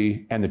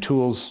opportunity and the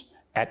tools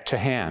to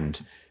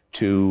hand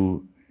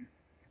to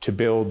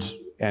build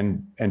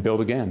and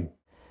build again.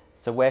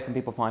 So where can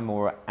people find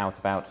more out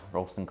about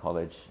Ralston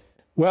College?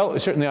 Well,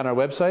 certainly on our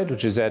website,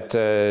 which is at,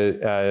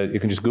 you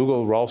can just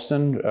Google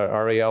Ralston,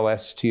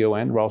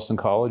 R-A-L-S-T-O-N, Ralston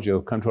College.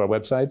 You'll come to our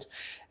website.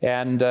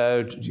 And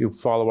you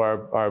follow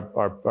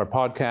our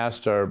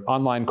podcast, our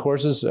online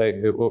courses,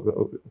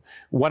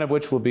 one of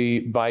which will be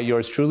by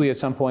yours truly at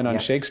some point on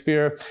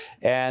Shakespeare.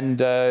 And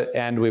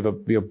we have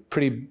a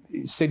pretty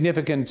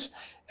significant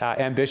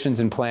ambitions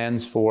and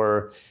plans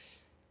for,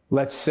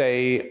 let's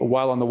say,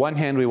 while on the one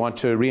hand we want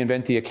to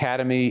reinvent the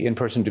academy,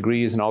 in-person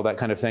degrees and all that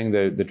kind of thing,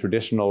 the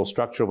traditional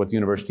structure of what the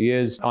university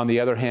is. On the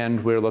other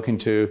hand, we're looking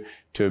to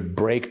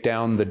break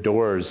down the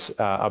doors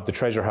of the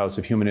treasure house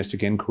of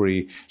humanistic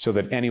inquiry so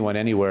that anyone,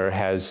 anywhere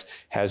has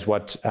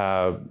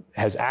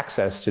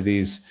access to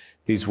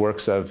these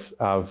works of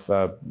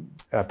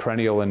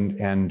perennial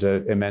and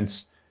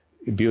immense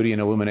beauty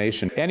and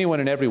illumination. Anyone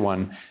and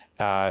everyone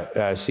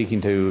seeking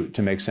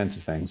to make sense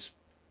of things.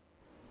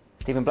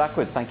 Stephen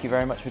Blackwood, thank you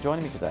very much for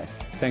joining me today.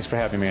 Thanks for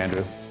having me,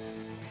 Andrew.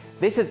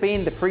 This has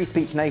been the Free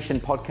Speech Nation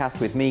podcast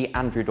with me,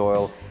 Andrew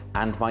Doyle,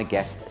 and my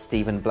guest,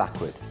 Stephen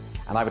Blackwood.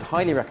 And I would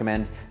highly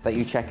recommend that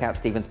you check out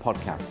Stephen's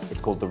podcast. It's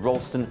called the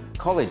Ralston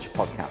College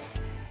Podcast.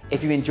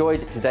 If you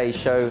enjoyed today's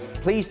show,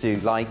 please do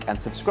like and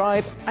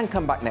subscribe, and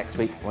come back next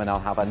week when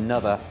I'll have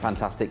another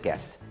fantastic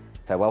guest.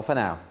 Farewell for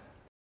now.